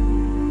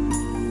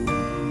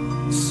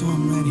 So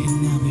I'm right here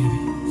now, baby.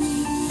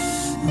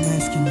 I'm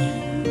asking you.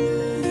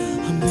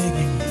 I'm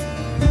begging you.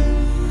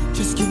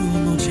 Just give me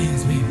one more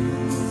chance, baby.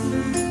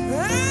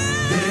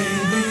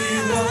 Baby,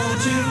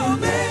 won't you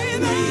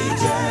let me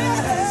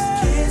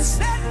just kiss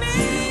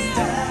you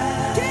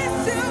down?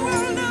 Kiss you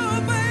all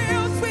over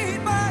your sweet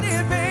body,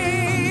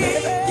 baby.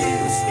 Make you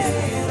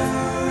spin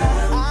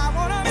around. I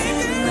wanna make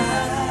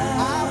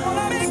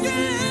you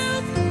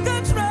lose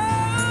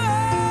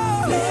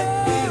control. Let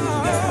you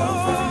go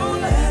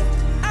from left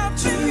I'll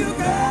to you,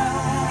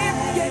 girl, if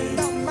you right.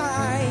 don't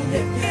mind.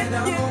 If you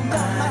don't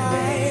mind,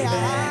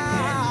 baby,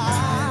 can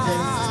I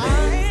just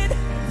spend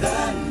the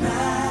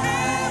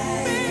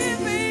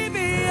night?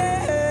 Baby,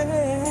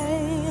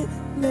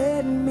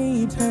 let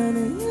me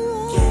turn you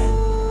on.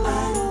 Can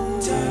I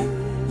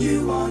turn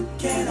you on?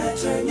 Can I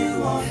turn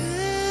you on?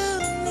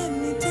 Let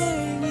me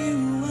turn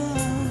you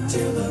on.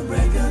 Till the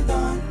break of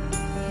dawn,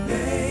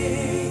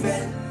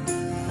 baby.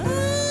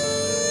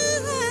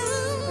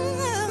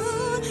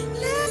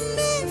 Let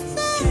me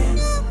Can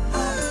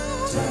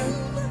I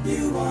turn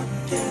you on?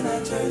 Can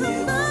I turn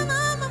you on?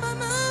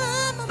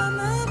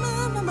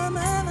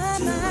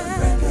 Till the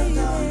break of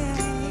dawn,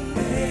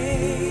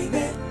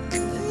 baby.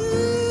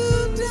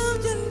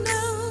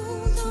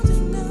 Don't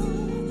you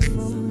know?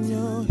 From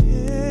your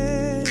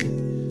head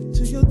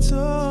to your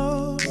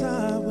toes,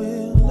 I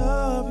will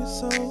love you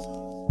so.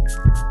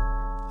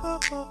 Oh,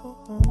 oh, oh,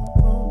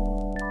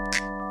 oh.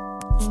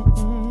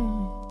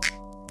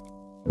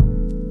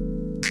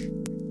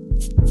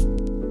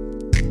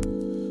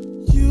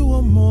 You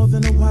are more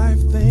than a wife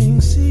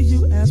thing. See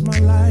you as my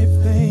life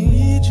thing.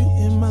 Need you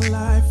in my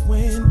life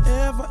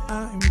whenever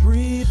I am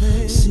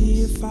breathing.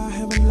 See if I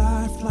have a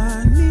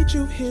lifeline. Need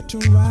you here to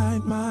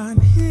ride mine.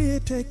 Here,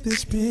 take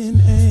this pen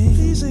and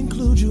please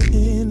include you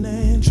in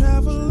and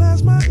travel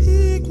as my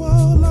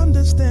equal.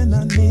 Understand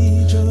I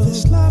need you.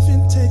 This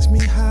loving takes me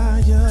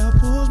higher,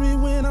 pulls me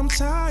when I'm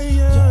tired.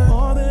 You're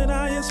all that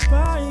I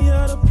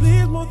aspire to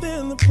please more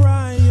than the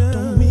prior.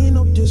 Don't mean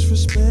no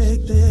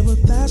disrespect there,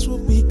 but that's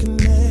what we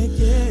connect.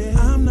 Yeah,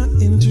 I'm not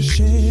into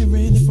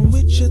sharing. If I'm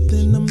with you,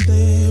 then I'm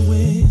there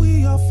when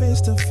we are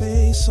face to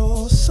face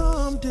or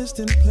some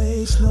distant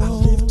place. No, I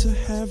live to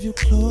have you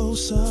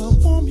closer,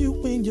 warm you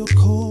when you're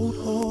cold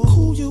or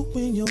cool you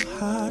when you're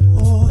hot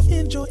or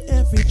enjoy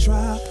every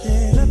drop.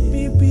 Yeah, let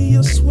me be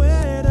your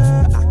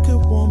sweater, I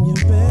could warm you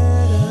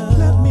better.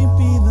 Let me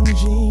be them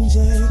jeans,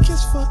 yeah,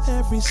 kiss for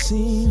every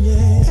scene,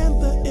 yeah,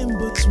 and the in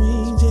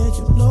between, yeah.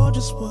 You know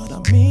just what I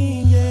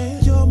mean, yeah.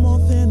 You're more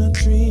than a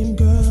dream,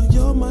 girl.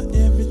 You're my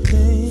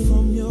everything.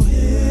 From your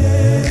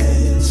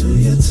head to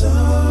your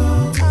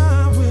toe,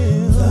 I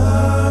will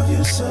love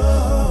you so.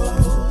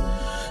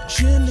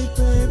 Gently,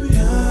 baby,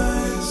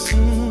 nice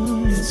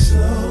and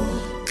slow.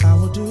 I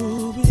will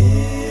do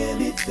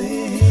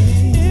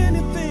anything,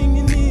 anything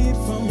you need.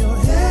 From your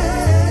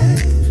head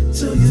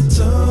to your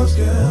toes,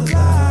 girl,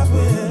 I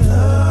will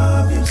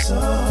love you so.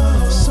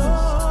 So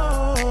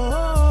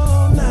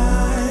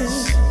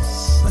nice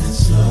and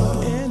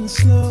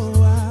slow,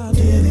 I'll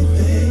do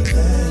anything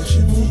that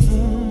you need.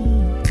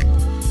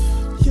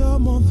 You're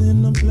more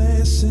than a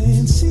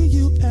blessing. See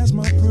you as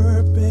my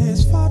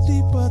purpose. Far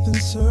deeper than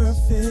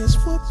surface.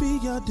 Would be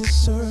your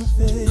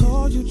disservice.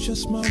 Call you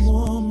just my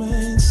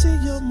woman. See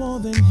you're more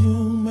than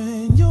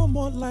human. You're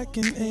more like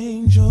an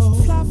angel.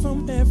 Fly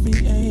from every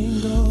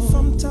angle.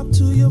 From top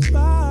to your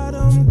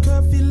bottom.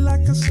 Curvy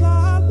like a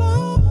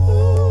slalom.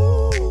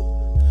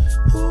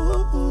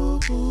 Ooh, ooh,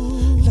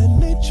 ooh. Let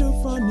nature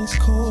run its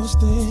course,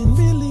 then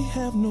really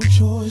have no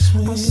choice.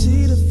 When I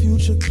see the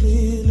future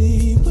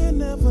clearly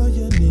whenever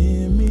you're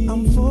near me.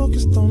 I'm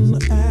focused on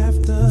the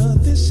after.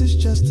 This is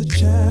just a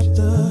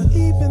chapter.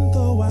 Even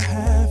though I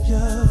have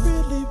ya,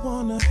 really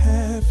wanna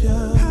have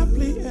ya.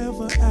 Happily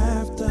ever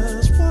after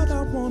is what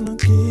I wanna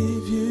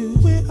give you.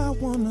 Where I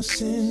wanna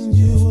send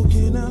you.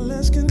 Okay, now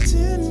let's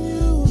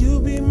continue. You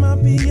be my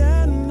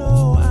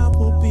piano, I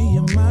will be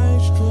your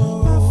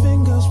maestro. My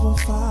fingers will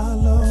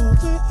follow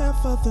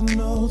wherever the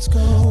notes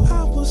go.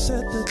 I will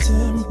set the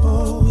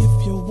tempo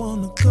if you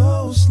wanna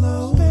go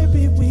slow.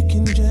 Baby, we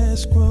can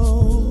just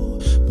grow.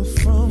 But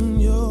from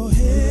your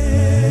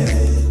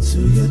head to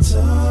your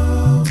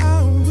toe,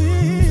 I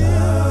will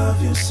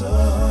love you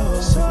so.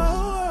 So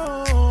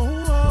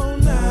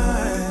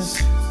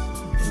nice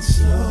and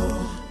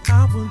slow.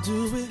 I will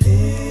do it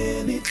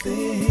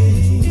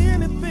anything,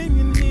 anything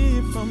you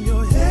need. From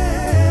your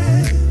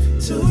head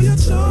to your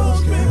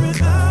toes, baby,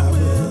 I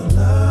will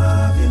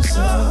love you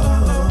so.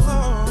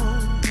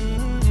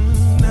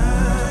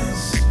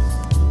 Nice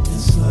and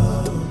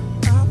slow.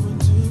 I will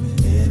do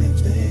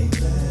anything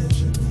that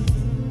you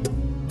need.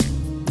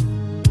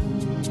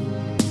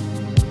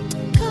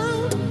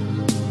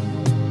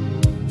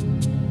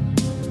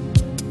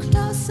 Come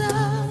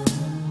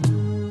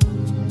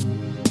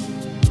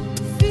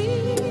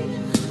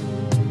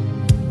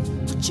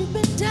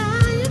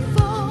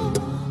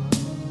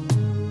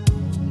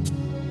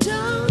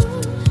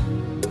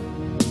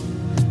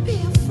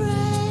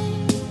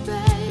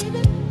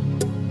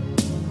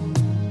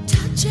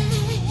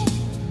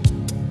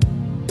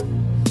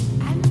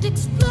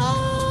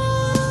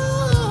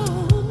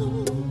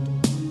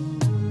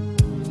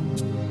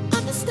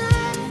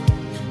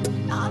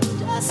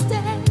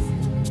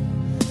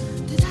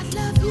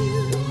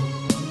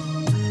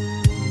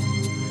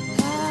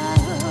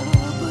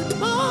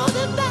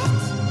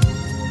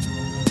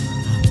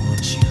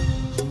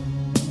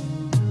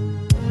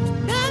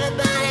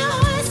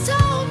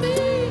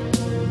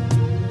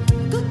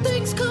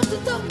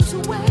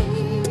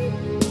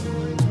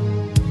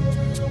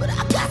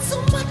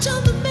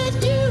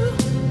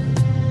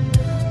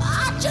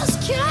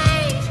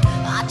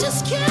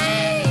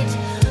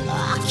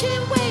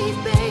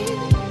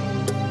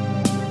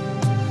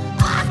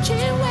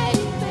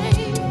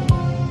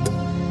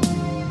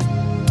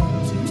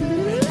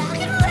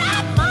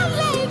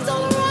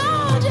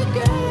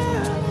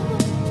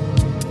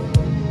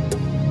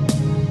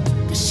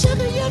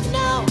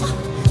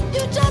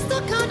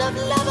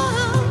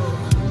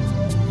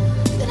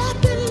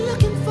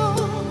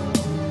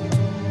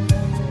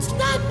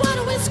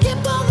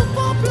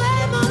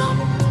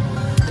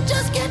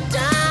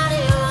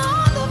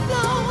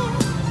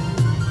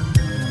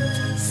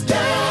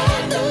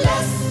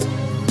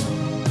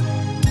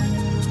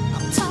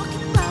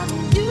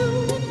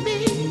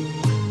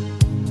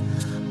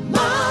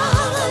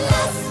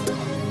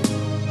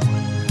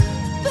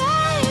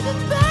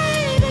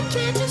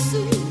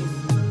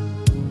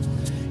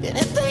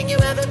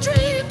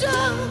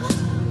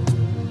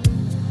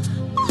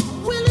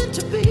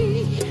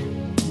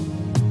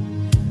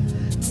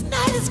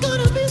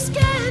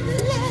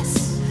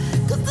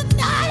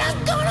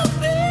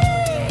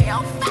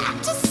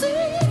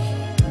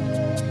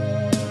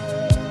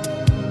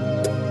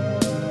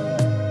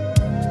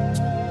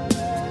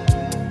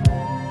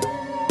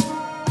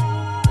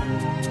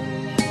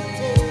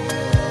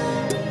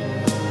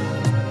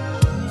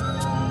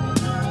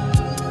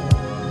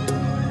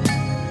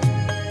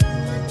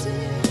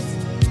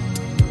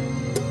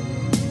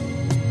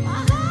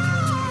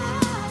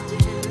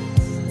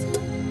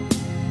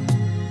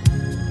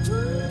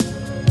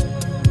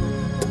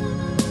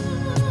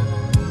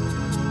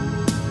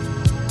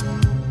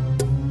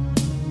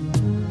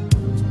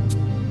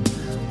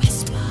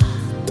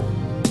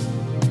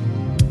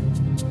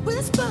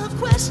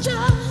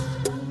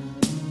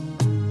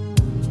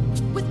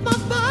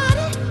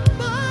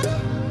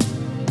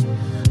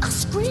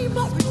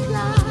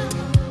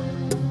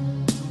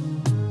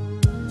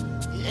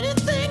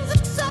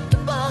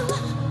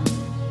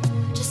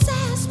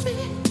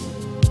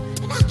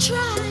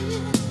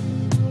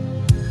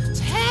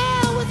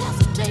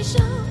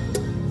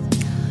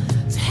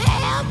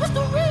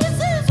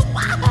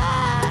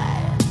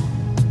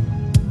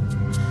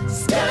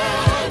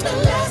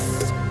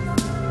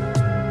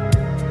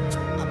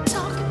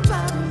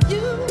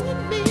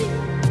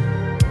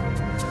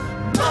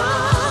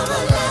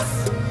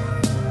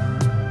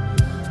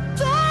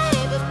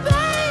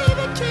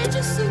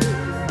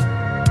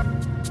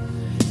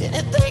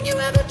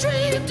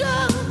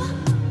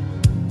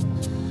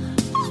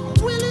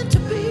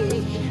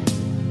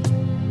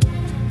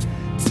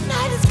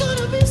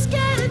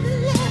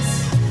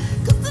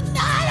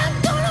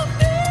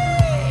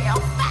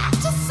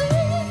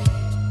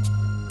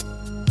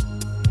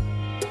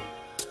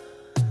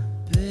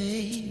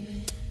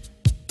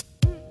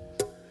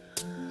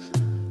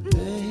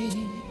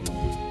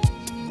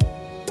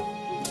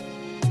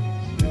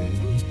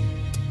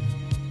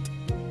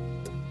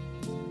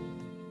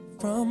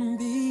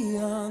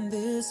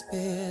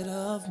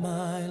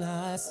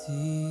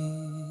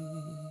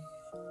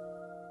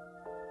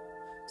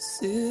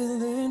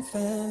Ceiling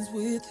fans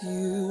with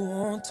you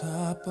on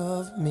top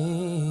of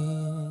me,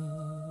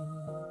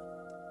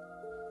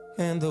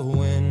 and the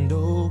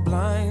window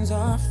blinds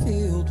are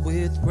filled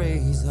with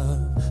rays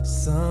of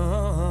sun,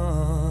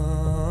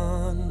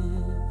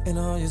 and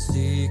all your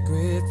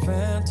secret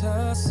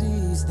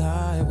fantasies,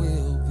 thy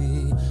will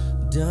be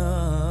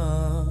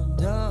done,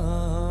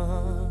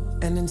 done.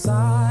 And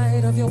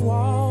inside of your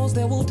walls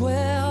there will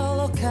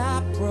dwell a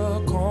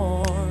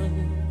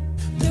Capricorn.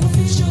 They will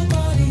feast your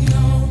body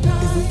all night.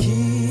 If we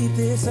keep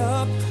this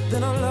up,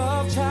 then a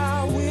love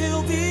child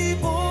will be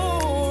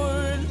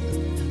born.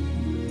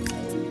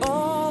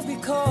 All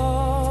because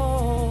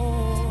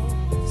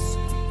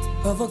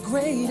of a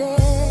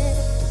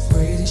greatest,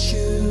 greatest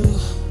you,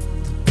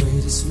 the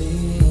greatest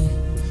me.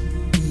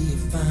 We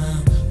have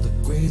found the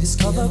greatest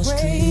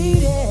chemistry,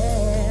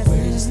 the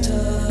greatest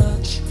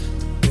touch,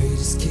 the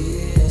greatest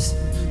kiss.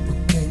 What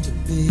came to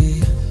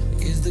be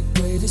is the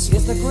greatest.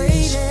 It's the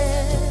greatest.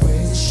 The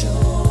greatest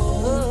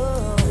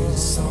show, the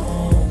greatest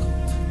song,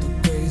 the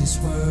greatest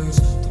words,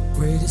 the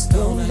greatest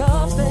your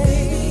love stays.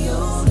 Baby,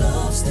 your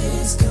love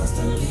stays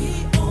constantly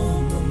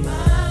on my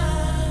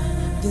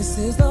mind. This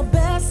is the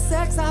best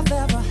sex I've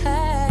ever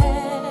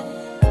had.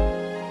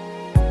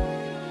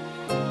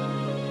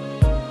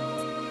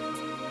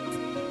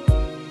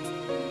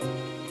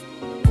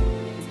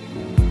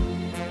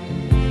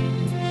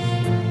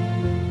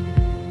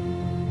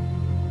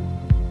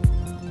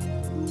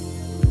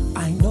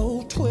 I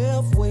know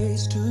 12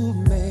 ways to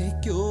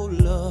make your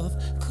love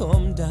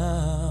come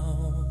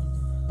down,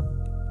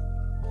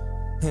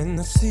 and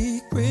the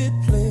secret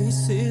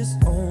places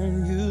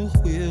on you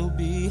will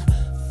be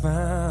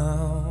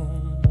found.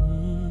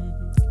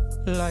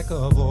 Like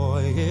a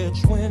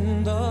voyage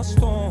when the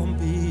storm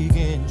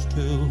begins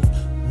to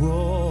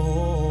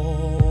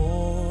roar.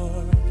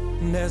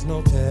 There's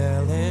no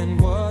telling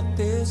what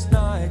this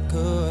night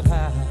could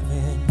have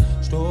in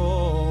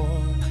store,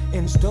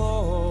 in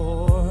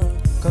store.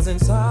 'Cause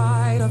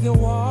inside of your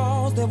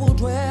walls there will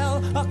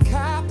dwell a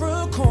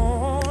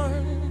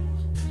Capricorn.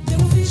 They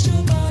will feast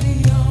your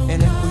body on.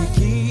 And if we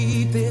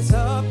keep this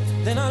up,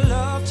 then a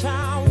love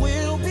child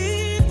will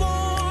be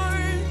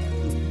born.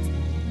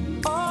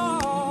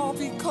 All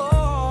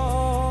because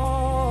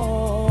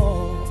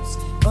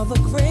of the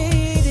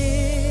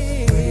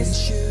greatest,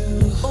 greatest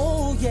you.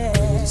 Oh yeah,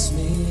 greatest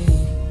me.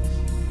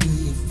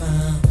 We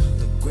found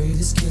the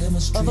greatest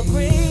chemistry, of the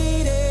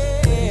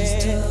greatest,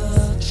 greatest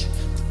touch,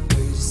 the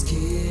greatest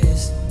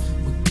kiss.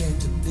 What came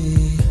to be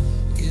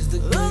is the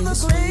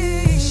greatest, the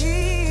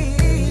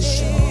greatest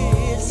show,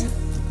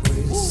 the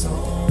greatest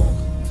song,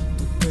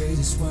 the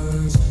greatest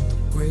words, the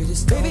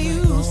greatest. Baby,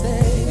 you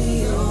stay. Baby,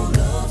 your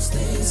love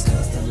stays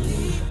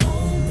constantly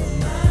on my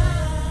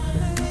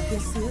mind.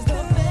 This is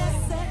the best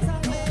sex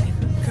I've had.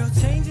 Girl,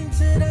 changing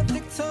to that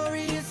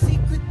Victoria's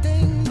Secret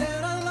thing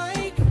that I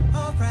like.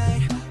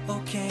 Alright,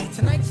 okay,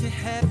 tonight you're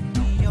having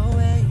me your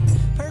way.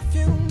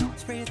 Perfume,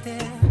 spray it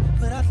there,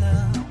 put out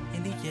love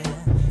in the air.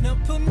 Now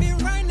put me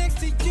right next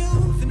to you,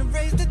 finna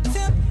raise the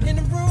temp in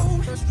the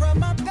room. First rub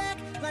my back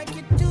like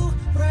you do,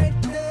 right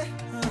there,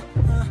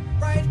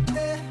 right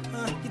there.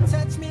 You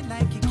touch me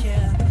like you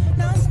care.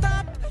 Now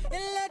stop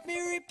and let me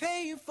repay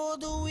you for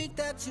the week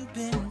that you've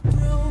been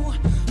through.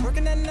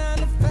 Working at 9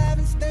 to 5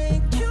 and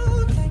staying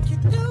cute like you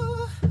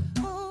do.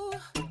 Oh,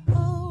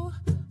 oh,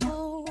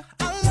 oh.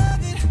 I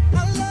love it,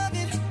 I love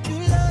it. You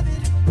love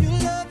it, you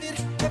love it.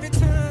 Every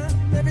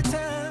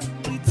time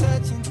we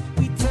touching,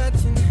 we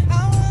touching.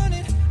 I want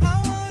it,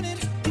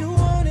 you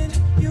want it,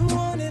 you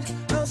want it.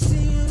 I'll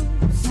see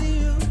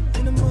you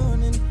in the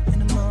morning, in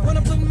the morning.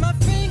 Wanna put my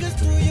fingers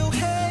through your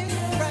hair,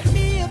 wrap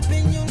me up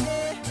in your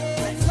neck.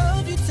 I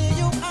love you till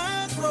your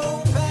eyes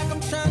roll back.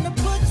 I'm trying to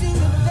put you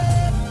to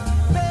bed,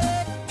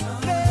 bed,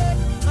 bed.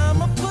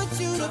 I'ma put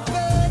you to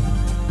bed,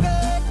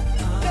 bed,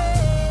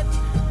 bed.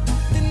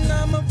 Then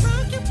I'ma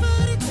rock your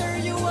body,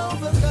 turn you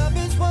over,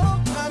 garbage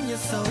won't. I'm your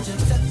soldier,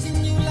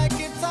 touching you like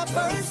it's our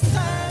first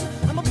time.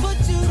 I'ma put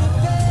you to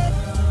bed,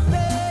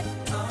 bed,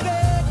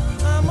 bed.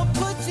 I'ma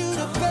put you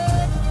to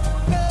bed,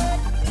 bed,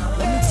 bed.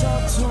 Let me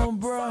talk to him,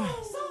 bro.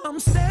 I'm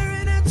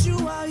staring at you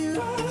while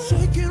you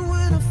shaking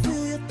when I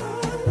feel your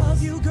thought.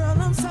 Love you, girl,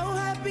 I'm so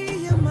happy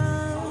you're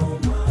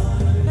mine.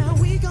 Now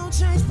we gon'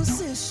 change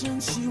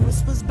positions. She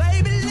whispers,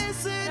 baby,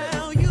 listen.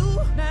 Now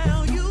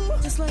you,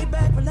 just lay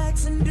back,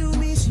 relax and do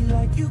me. She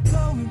like you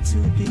going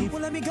too deep.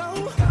 Well, let me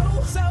go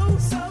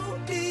so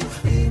deep.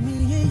 Hit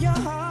me in your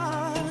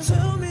heart.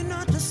 Tell me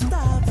not to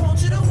stop.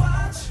 Want you to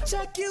watch.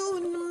 Check you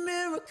in the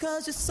mirror,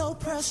 'cause you're so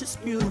precious,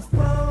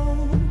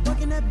 beautiful.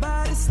 Working that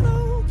body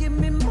slow, give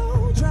me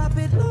more. Drop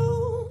it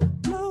low,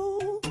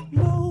 low,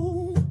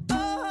 low.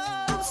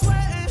 I'm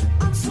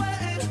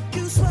sweating,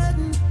 you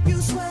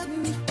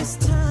sweating. It's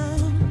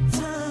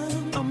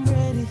time, I'm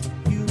ready,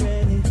 you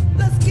ready.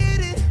 Let's get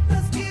it,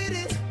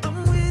 I'm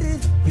with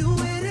it, you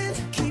with it.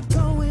 Keep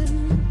going,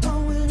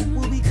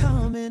 we'll be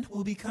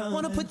coming.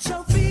 Wanna put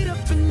your feet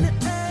up in the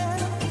air,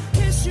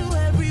 kiss you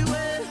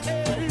everywhere.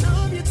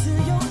 Love you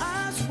till your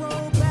eyes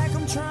roll back.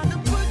 I'm trying to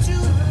put you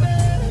to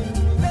bed,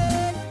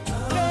 bed,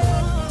 bed.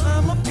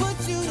 I'ma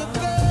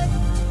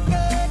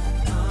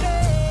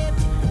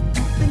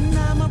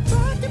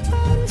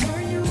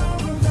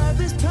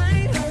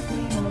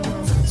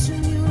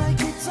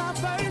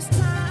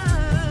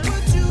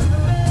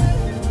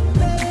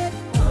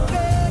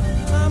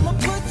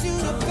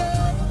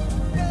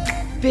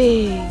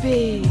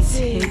big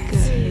taker.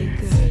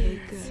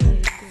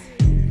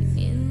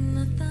 In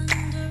the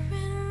thunder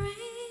and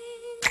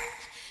rain,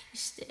 you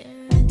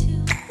stare into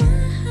my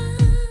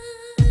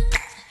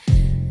eyes.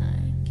 I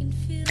can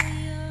feel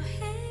your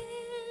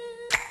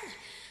hand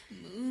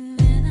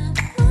moving up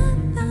my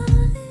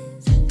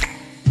thighs,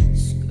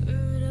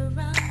 skirt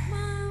around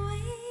my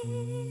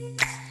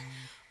waist,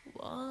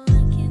 wall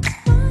against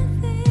my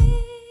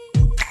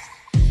face.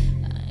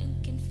 I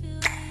can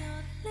feel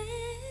your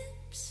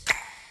lips.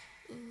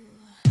 Ooh.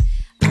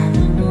 I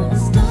don't wanna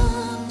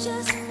stop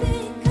just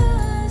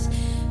because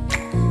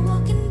people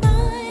walking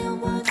by are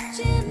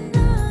watching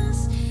us.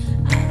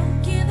 I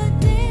don't give a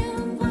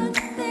damn what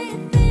they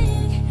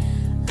think.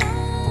 I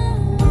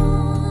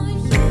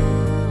want you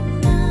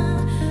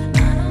now. I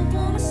don't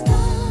wanna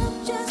stop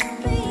just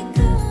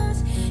because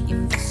you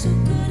feel so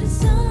good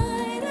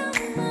inside of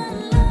my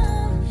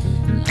love.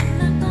 I'm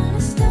not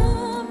gonna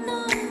stop, no,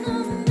 no,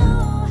 no.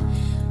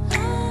 I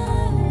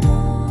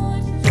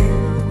want you.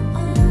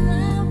 All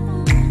I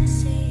wanna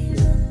say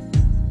is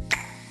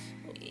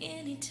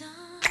anytime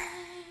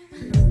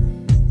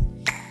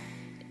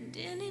and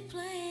any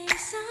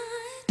place. I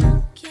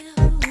don't care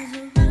who's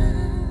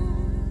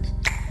around.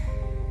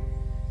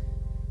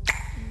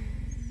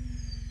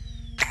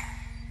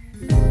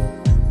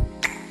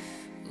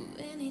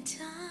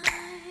 Anytime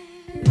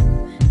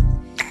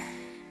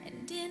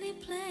and any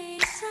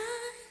place. I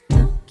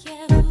don't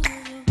care who's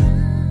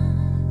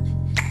around.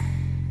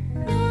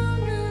 No,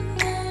 no,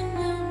 no,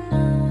 no,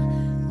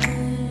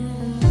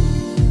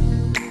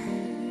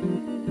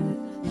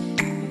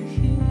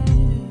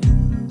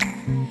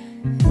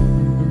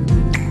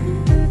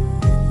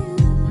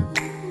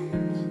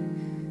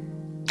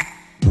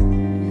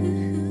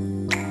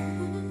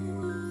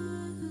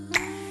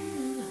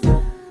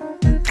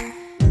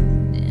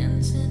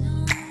 dancing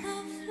on the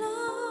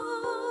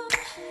floor,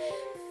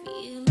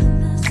 feeling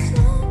the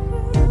slow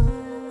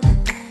groove.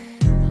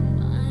 My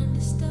mind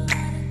is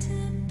starting to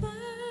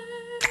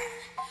burn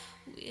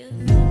with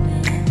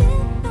forbidden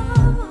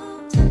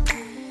thoughts.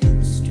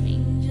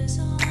 Strangers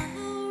all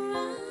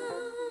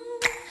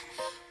around,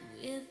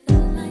 with the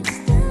lights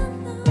down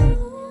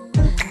low.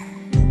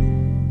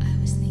 I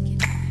was thinking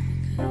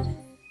maybe we could,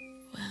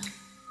 well,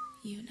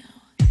 you know.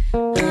 I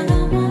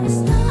don't wanna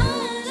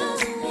stop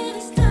just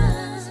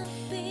because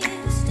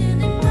people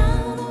standing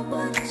around or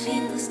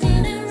watching,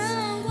 standing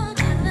around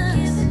watching us.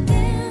 Give a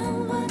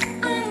damn what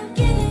I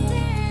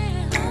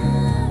give.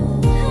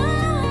 Oh,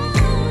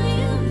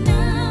 you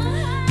now.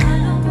 I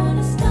don't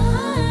wanna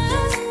stop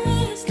just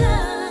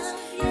because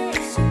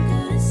you're so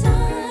good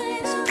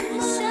inside of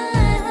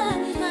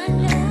my love. I'm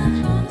not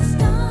gonna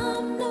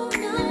stop, no,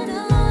 no,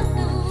 no,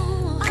 no.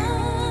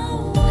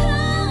 Oh,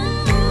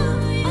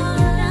 all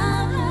I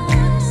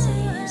wanna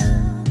say is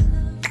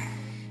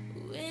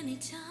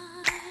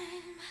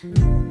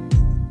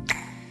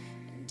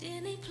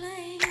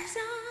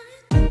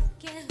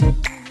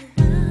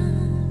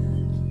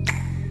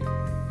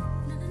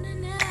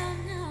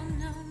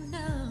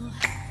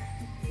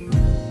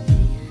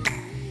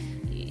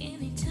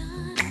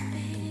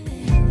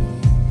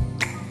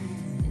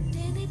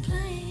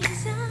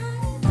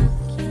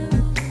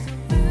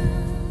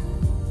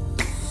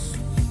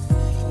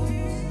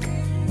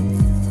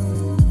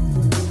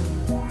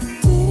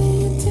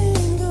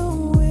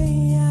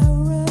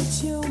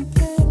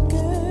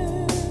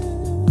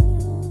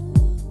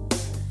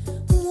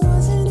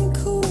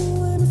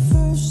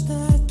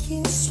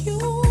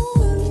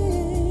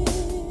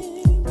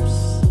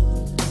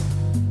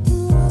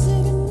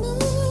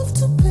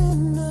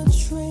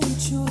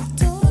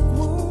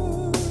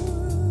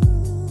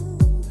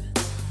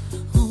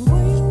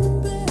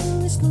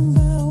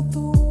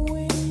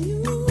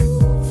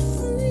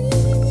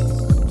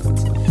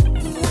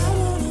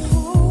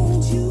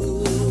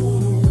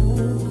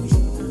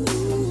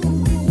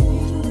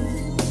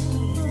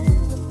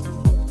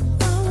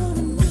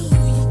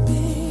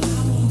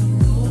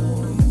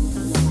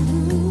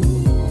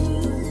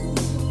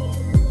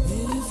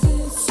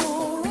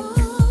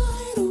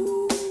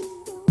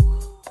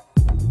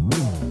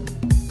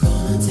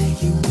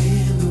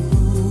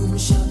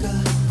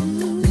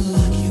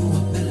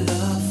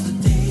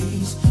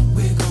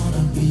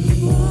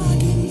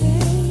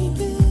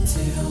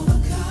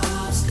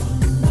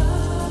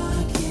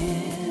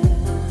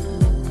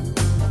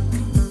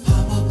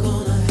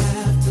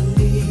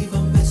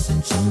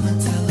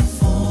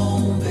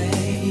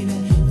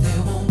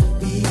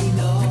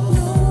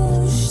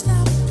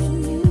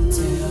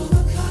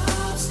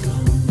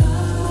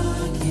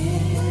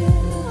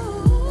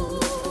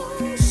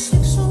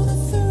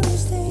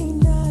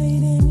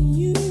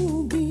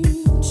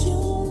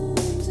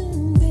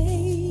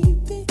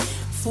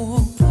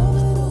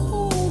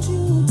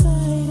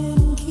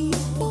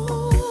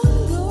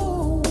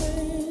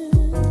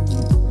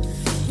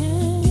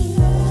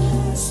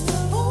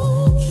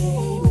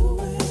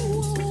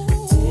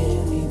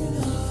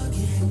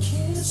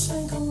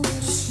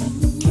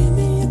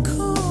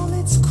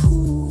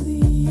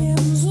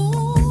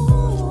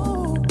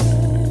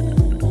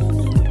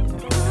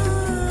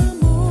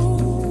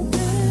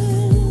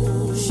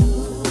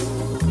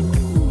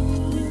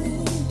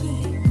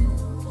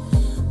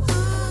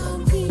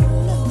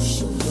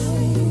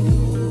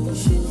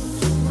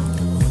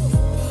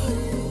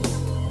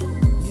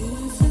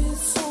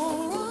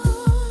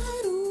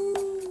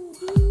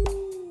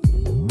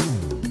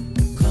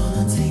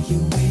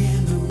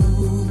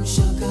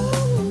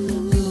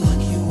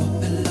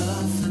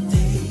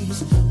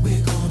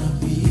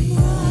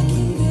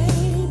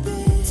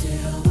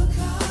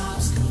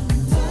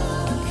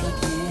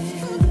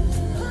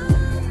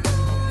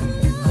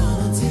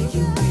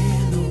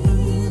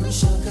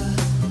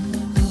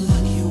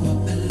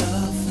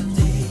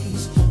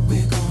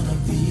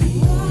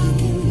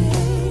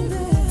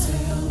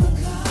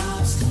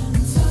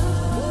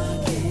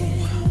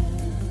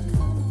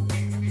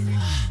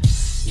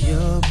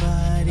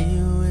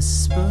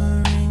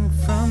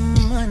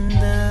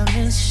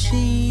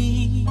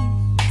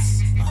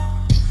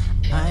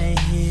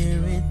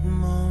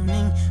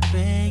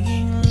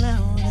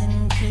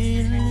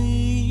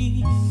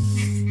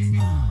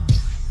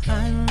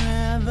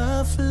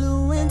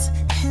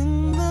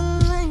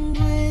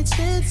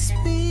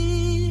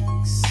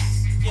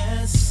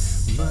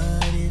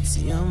It's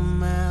your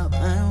mouth,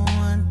 I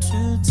want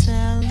to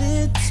tell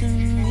it to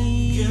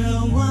me.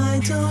 Girl,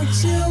 why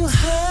don't you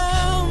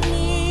help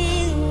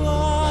me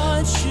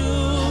what you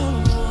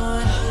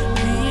want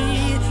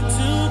me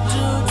to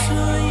do to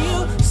you?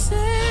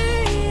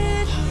 Say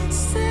it,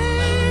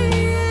 say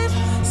it,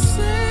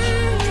 say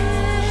it.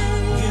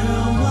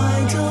 Girl, why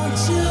don't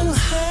you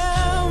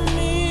help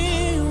me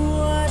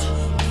what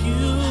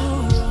you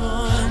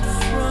want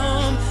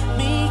from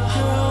me?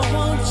 Girl,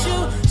 won't you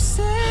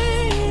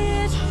say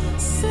it,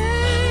 say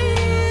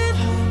it,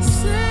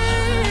 say it.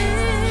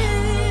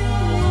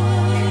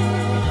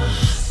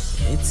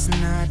 It's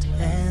not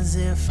as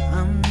if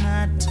I'm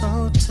not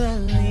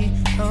totally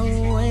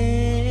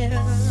aware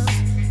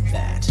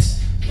that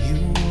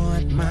you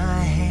want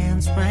my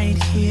hands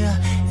right here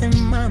and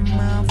my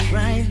mouth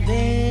right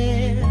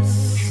there.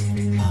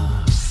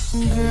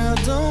 Girl,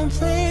 don't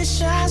play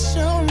shy,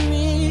 show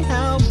me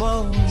how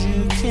bold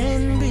you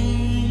can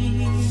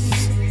be.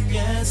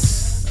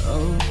 Yes,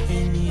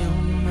 open your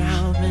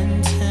mouth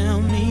and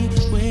tell me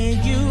where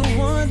you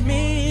want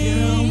me.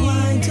 Girl,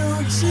 why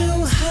don't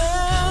you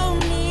help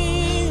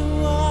me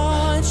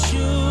what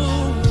you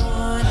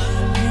want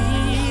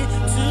me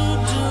to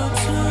do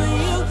to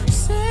you?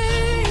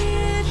 Say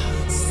it,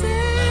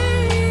 say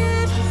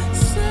it,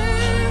 say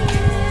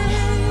it.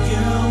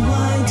 Girl,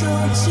 why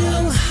don't you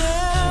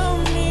help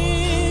me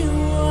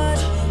what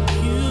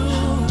you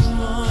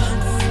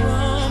want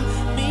from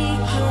me?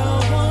 Girl,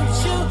 won't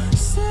you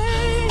say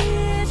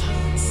it,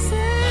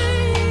 say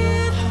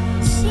it,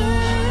 say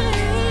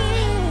it.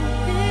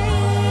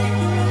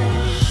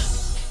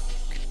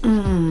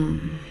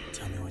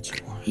 Tell me what you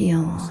want.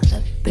 You're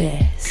the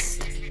best.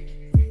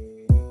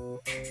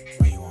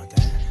 Where you want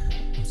that?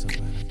 I'm so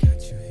glad I got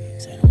you here.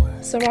 Say the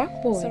word. Ciroc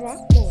Boys. I'm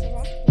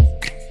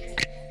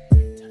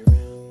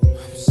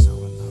so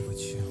in love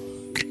with you,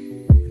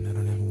 and I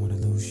don't ever want to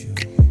lose you.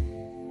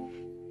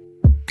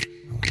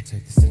 I want to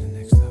take this to the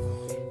next level.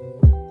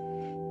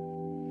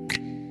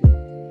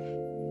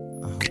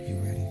 I hope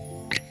you're ready.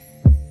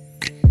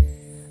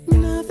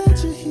 Now that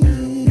you're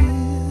here,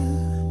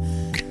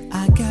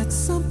 I got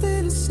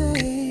something to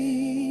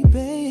say,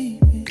 baby.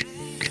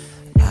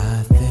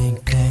 I think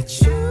that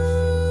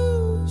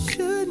you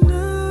should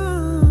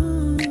know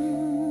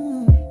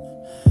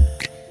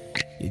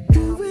you're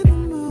doing the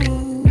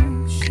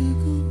most,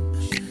 sugar.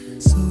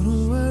 So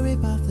don't worry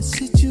about the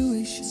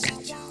situation.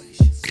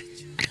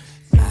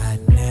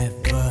 I'd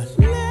never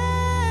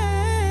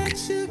let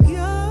you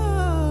go.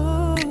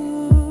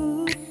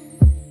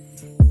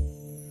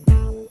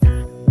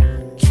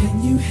 Can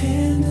you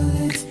handle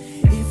it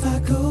if I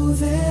go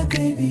there,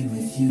 baby,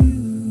 with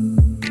you?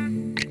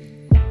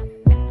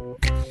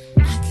 I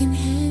can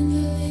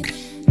handle it.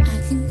 I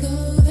can go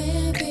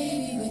there,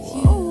 baby, with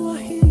you. Oh, I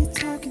hear you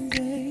talking,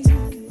 babe.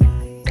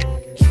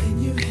 Can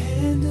you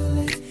handle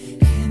it?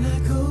 Can I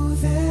go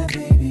there,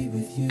 baby,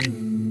 with you?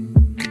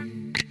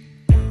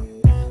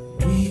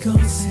 We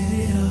gon' set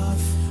it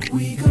off.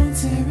 We gon'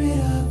 tear it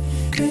up.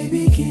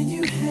 Baby, can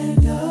you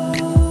handle?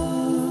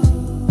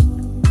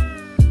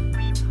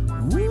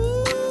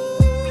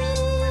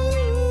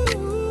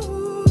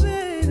 Ooh,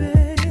 baby.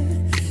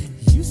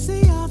 You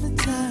say all the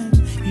time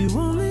you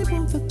only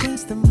want the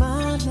best of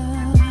my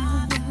love.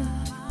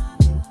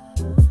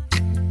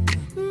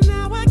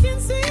 Now I can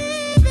see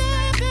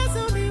that there's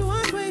only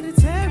one way to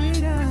tear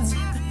it up.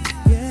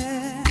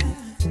 Yeah,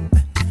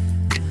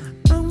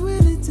 I'm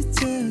willing to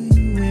tell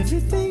you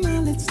everything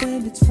I'll let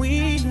stand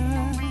between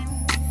us.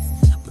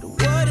 But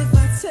what if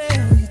I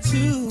tell you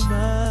too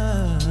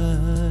much?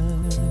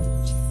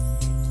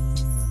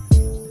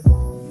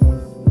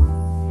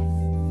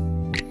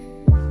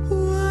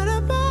 What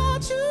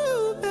about you,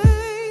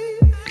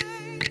 babe?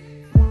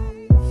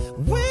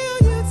 Will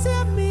you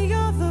tell me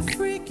all the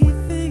freaky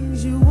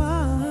things you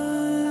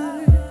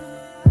want?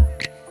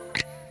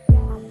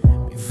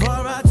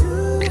 Before I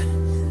do,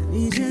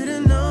 need you to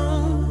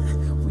know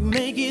we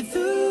make it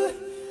through.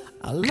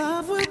 Our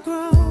love will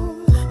grow.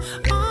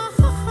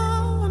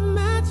 Oh,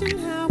 imagine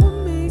how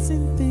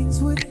amazing things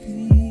would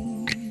be.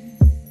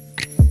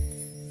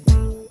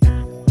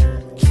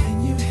 Can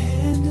you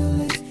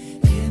handle it?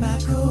 Can I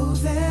go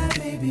there,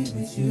 baby,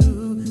 with you?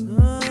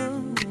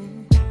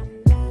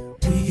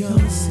 We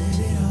gon' set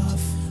it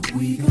off.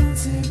 We gon'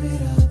 tear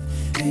it up.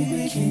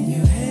 Baby, can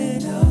you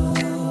handle?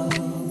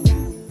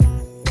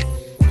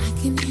 I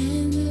can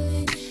handle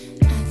it.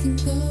 I can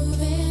go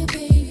there,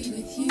 baby,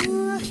 with you.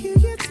 Ooh, I hear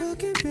you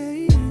talking,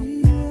 baby.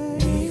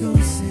 We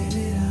gon' set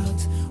it out.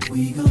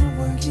 We gon'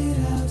 work it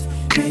out.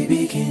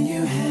 Baby, can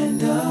you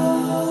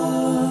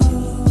handle?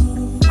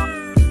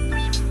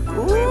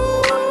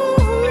 Ooh,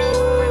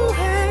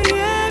 hey,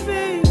 yeah,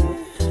 baby.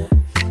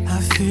 I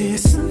fear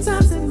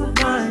sometimes in my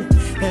mind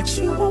that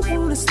you won't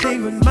wanna stay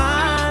with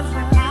mine.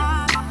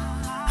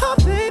 Oh,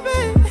 baby,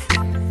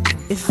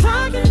 if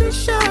I can be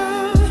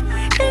sure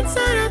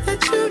inside out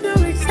that you know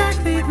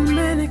exactly the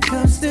man that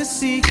comes to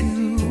see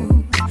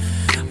you,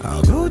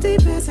 I'll go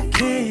deep as I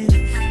can,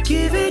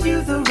 giving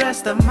you the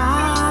rest of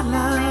my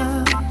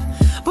love.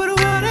 But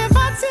what if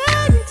I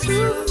tell you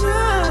too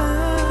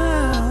much?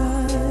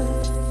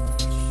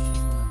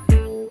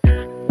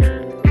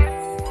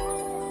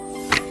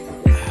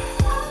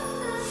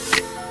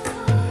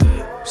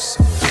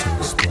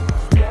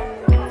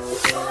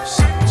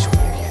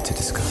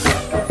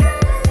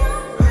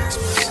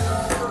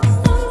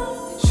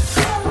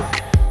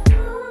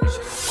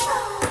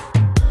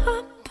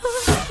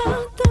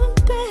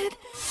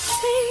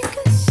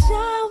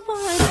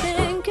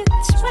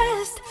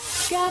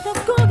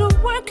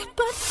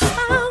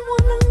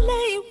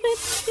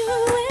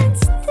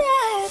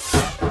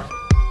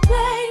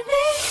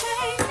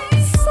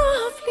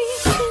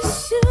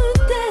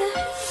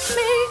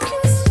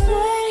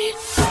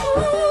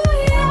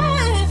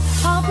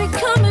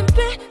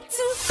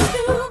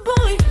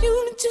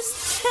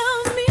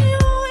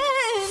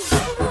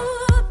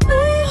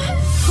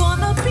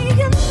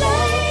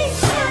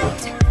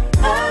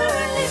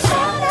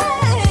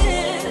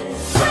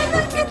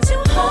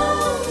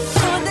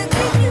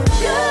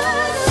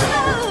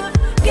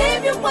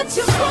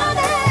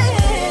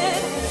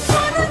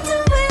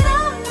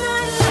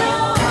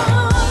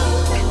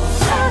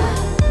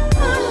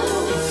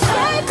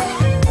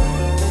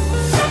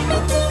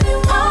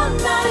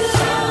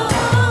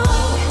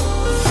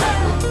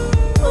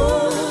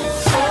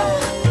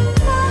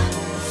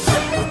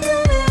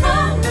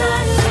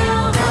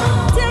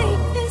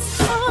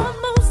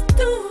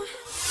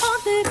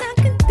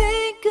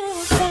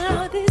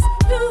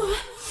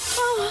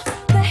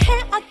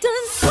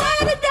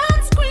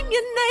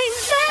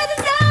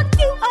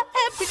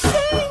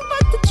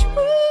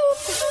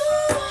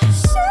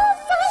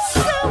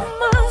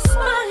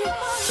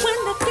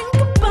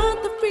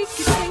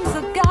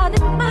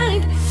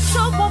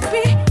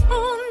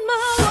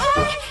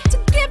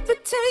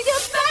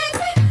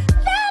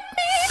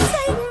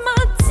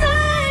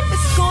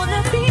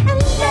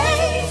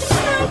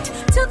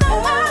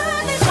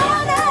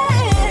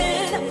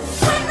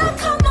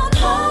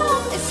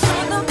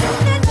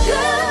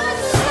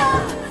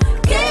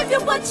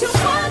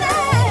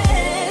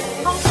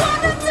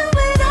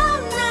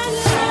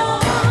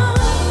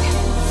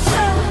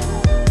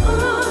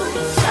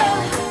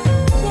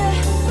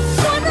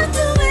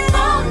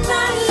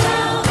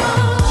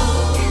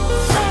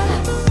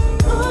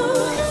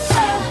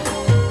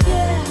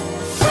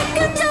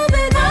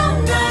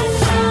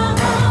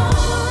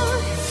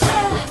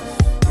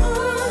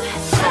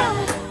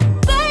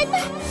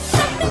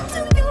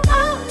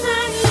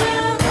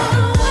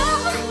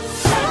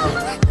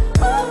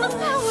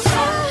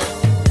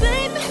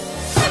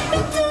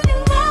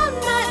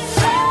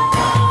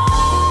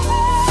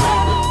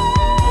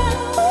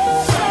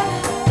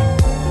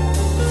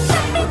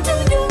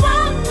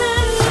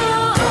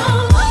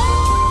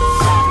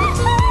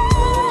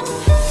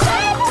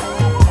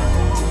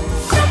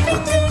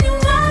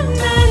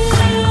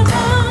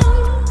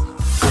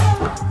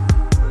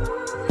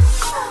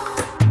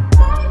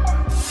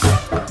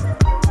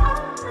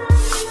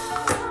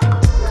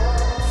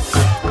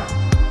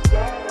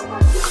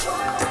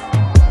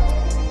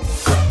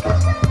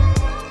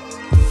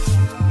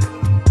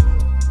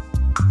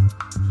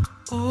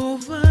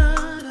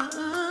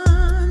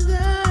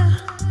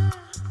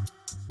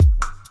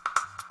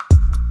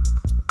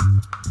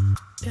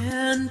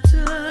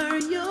 enter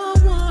your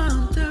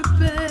wonder,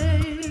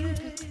 babe.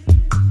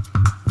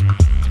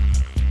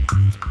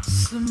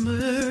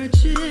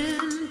 Submerge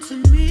into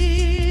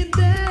me,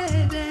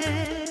 baby,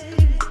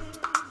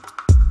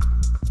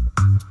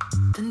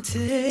 and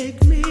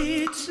take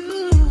me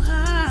to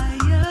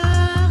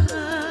higher.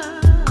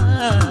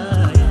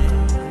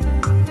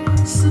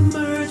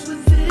 Submerge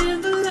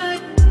within the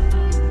light,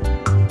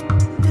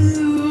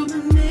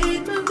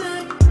 illuminate my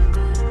mind,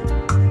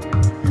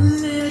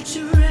 and let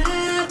your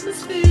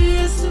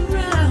atmosphere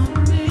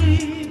surround me.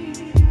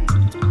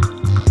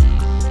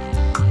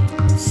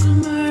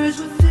 Submerge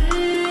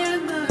within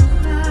the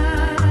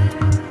light,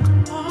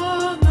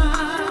 all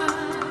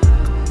night,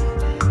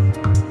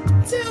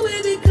 till we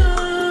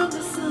become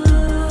the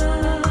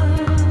sun,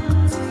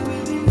 till we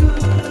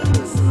become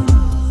the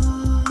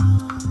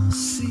sun.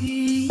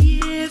 See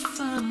if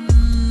I'm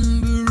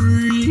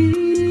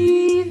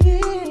breathing,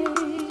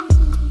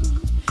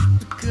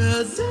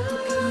 because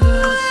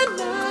I'm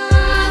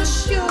not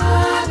sure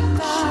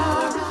if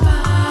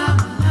I'm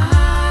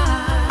alive.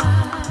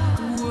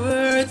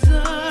 Words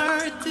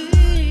are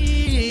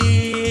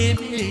dim,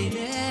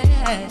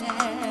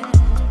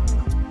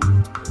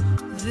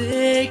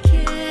 they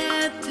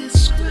can't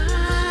describe.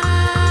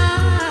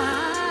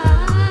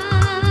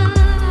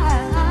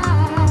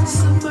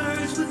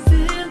 Submerge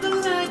within the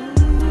light,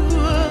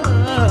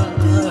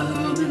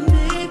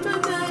 illuminate my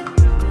mind,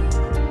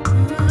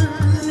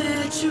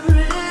 let your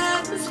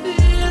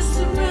atmosphere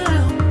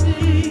surround me.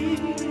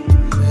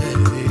 Let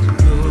it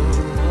go.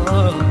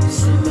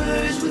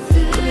 Submerge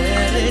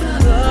within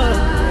the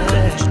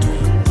light,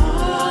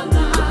 all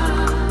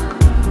night,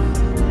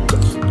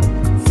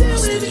 till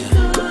we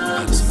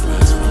become the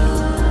sun.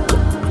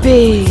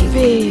 Big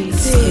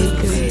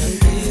Tigger.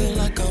 Feel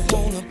like I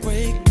wanna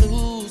break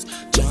loose,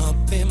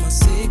 jump in my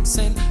six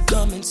and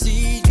come and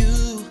see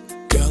you.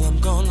 Girl, I'm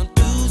gonna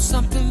do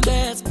something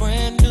that's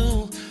brand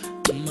new.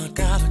 I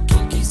got a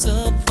kinky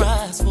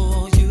surprise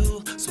for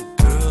you. So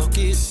girl,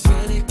 get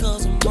ready,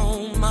 cause I'm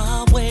on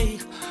my way.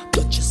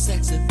 Put your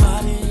sexy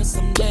body in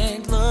some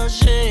dangler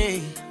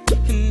shade.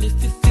 And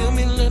if you feel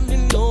me, let me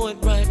know it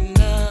right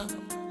now.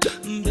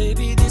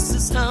 Baby, this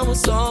is how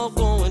it's all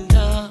going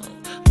down.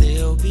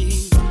 There'll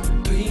be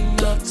 3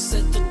 knocks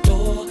at the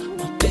door,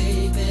 my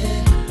baby.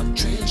 A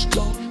trench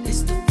coat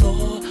is the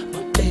floor,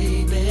 my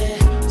baby.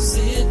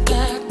 Sit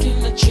back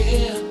in the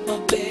chair, my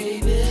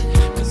baby,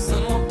 cause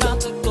I'm about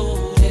to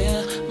go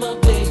there, my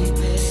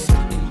baby.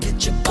 And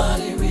get your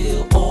body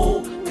real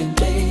open,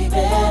 baby,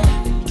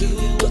 and do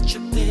what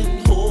you've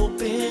been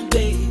hoping,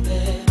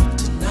 baby.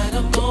 Tonight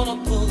I'm gonna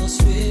pull a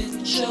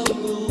switch,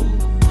 oh.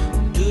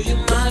 Do you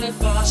mind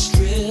if I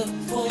strip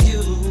for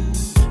you?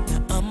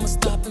 Now I'ma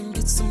stop and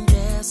get some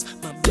gas,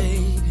 my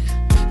baby.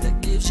 That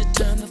gives you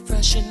time to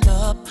freshen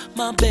up,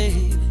 my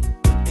baby.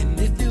 And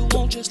if you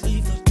won't, just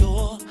leave the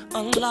door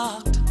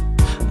unlocked.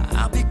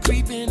 I'll be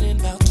creeping in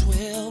about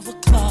 12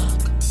 o'clock.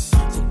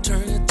 So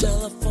turn your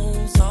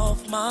telephones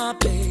off, my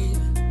baby.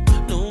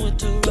 No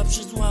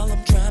interruptions while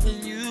I'm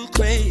driving you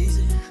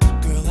crazy.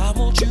 Girl, I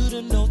want you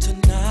to know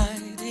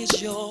tonight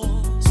is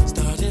yours.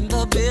 Start in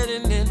the bed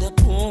and end up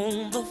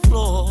on the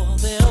floor.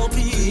 There'll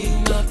be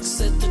 3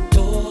 knocks at the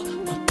door,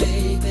 my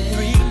baby.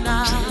 3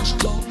 knocks. Trench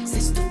coat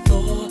is the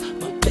floor,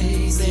 my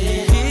baby.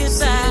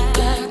 Sit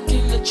back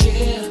in the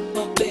chair,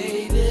 my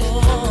baby.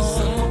 Cause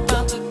I'm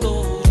about to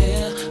go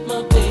there,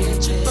 my baby.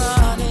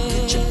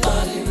 Get your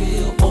body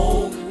real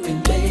open,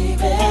 baby.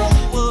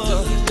 Do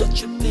what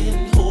you've been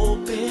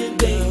hoping,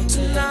 baby.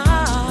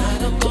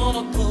 Tonight I'm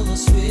gonna pull a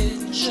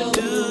switch, oh.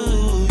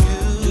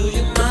 Do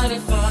you mind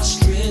if I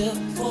strip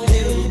for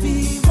you?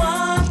 Baby,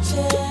 watch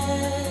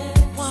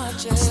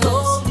it,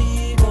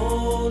 slowly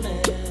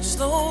rolling,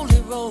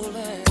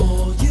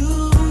 for you.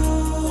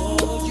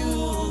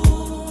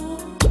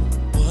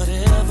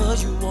 Whatever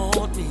you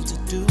want me to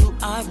do,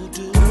 I will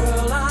do.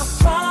 Girl, I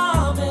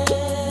promise,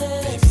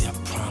 baby, I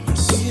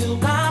promise, you'll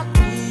not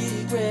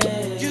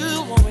regret. You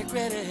won't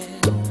regret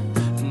it.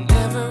 And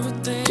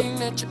everything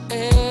that you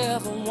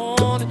ever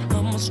wanted,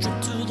 I'ma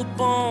strip to the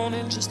bone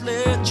and just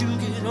let you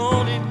get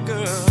on it,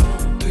 girl.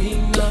 3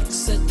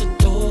 knocks at the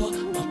door,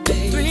 my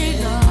baby.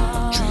 3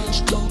 knocks. Trench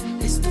coat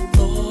is the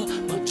floor,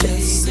 my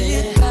baby.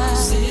 Sit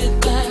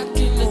back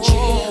in the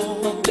chair,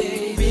 my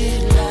baby.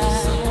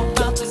 Cause I'm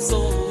about to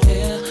go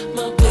there,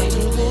 my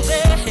baby.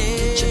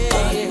 Get your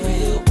body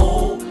real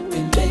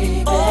open,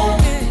 baby.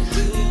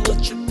 Do what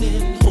you've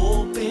been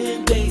hoping,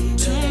 baby.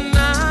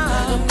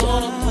 Tonight I'm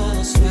gonna pull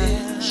a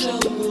switch, oh.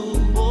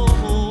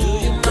 Do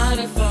you mind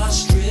if I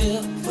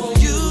strip for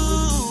you?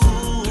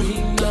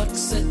 3 knocks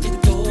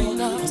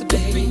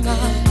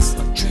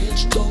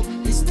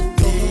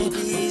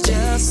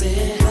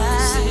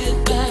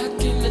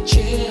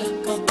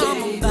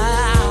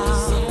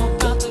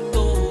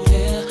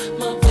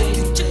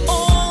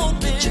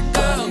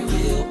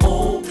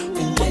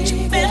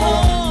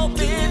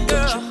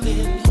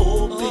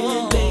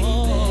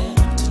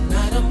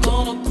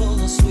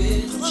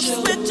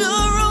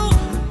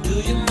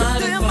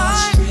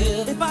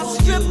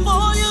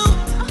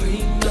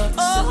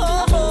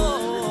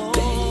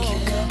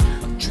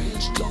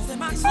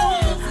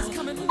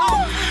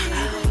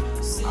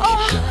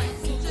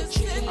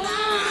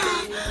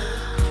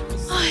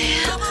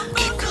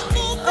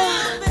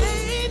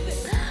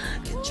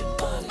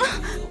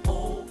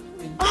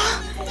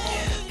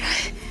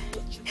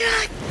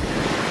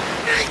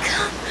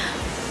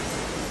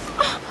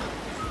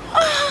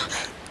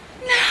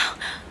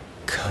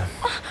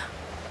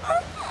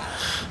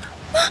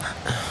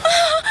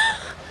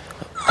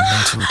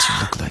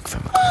look like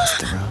from across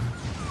the room?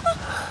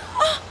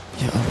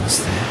 You're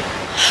almost there.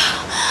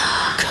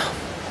 Come.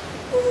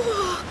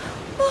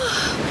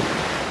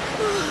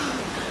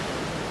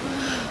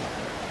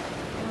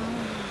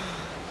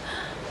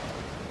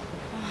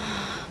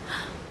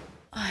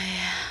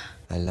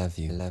 I love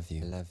you, love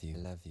you, love you,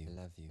 love you,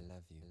 love you,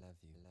 love you, love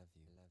you, love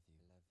you.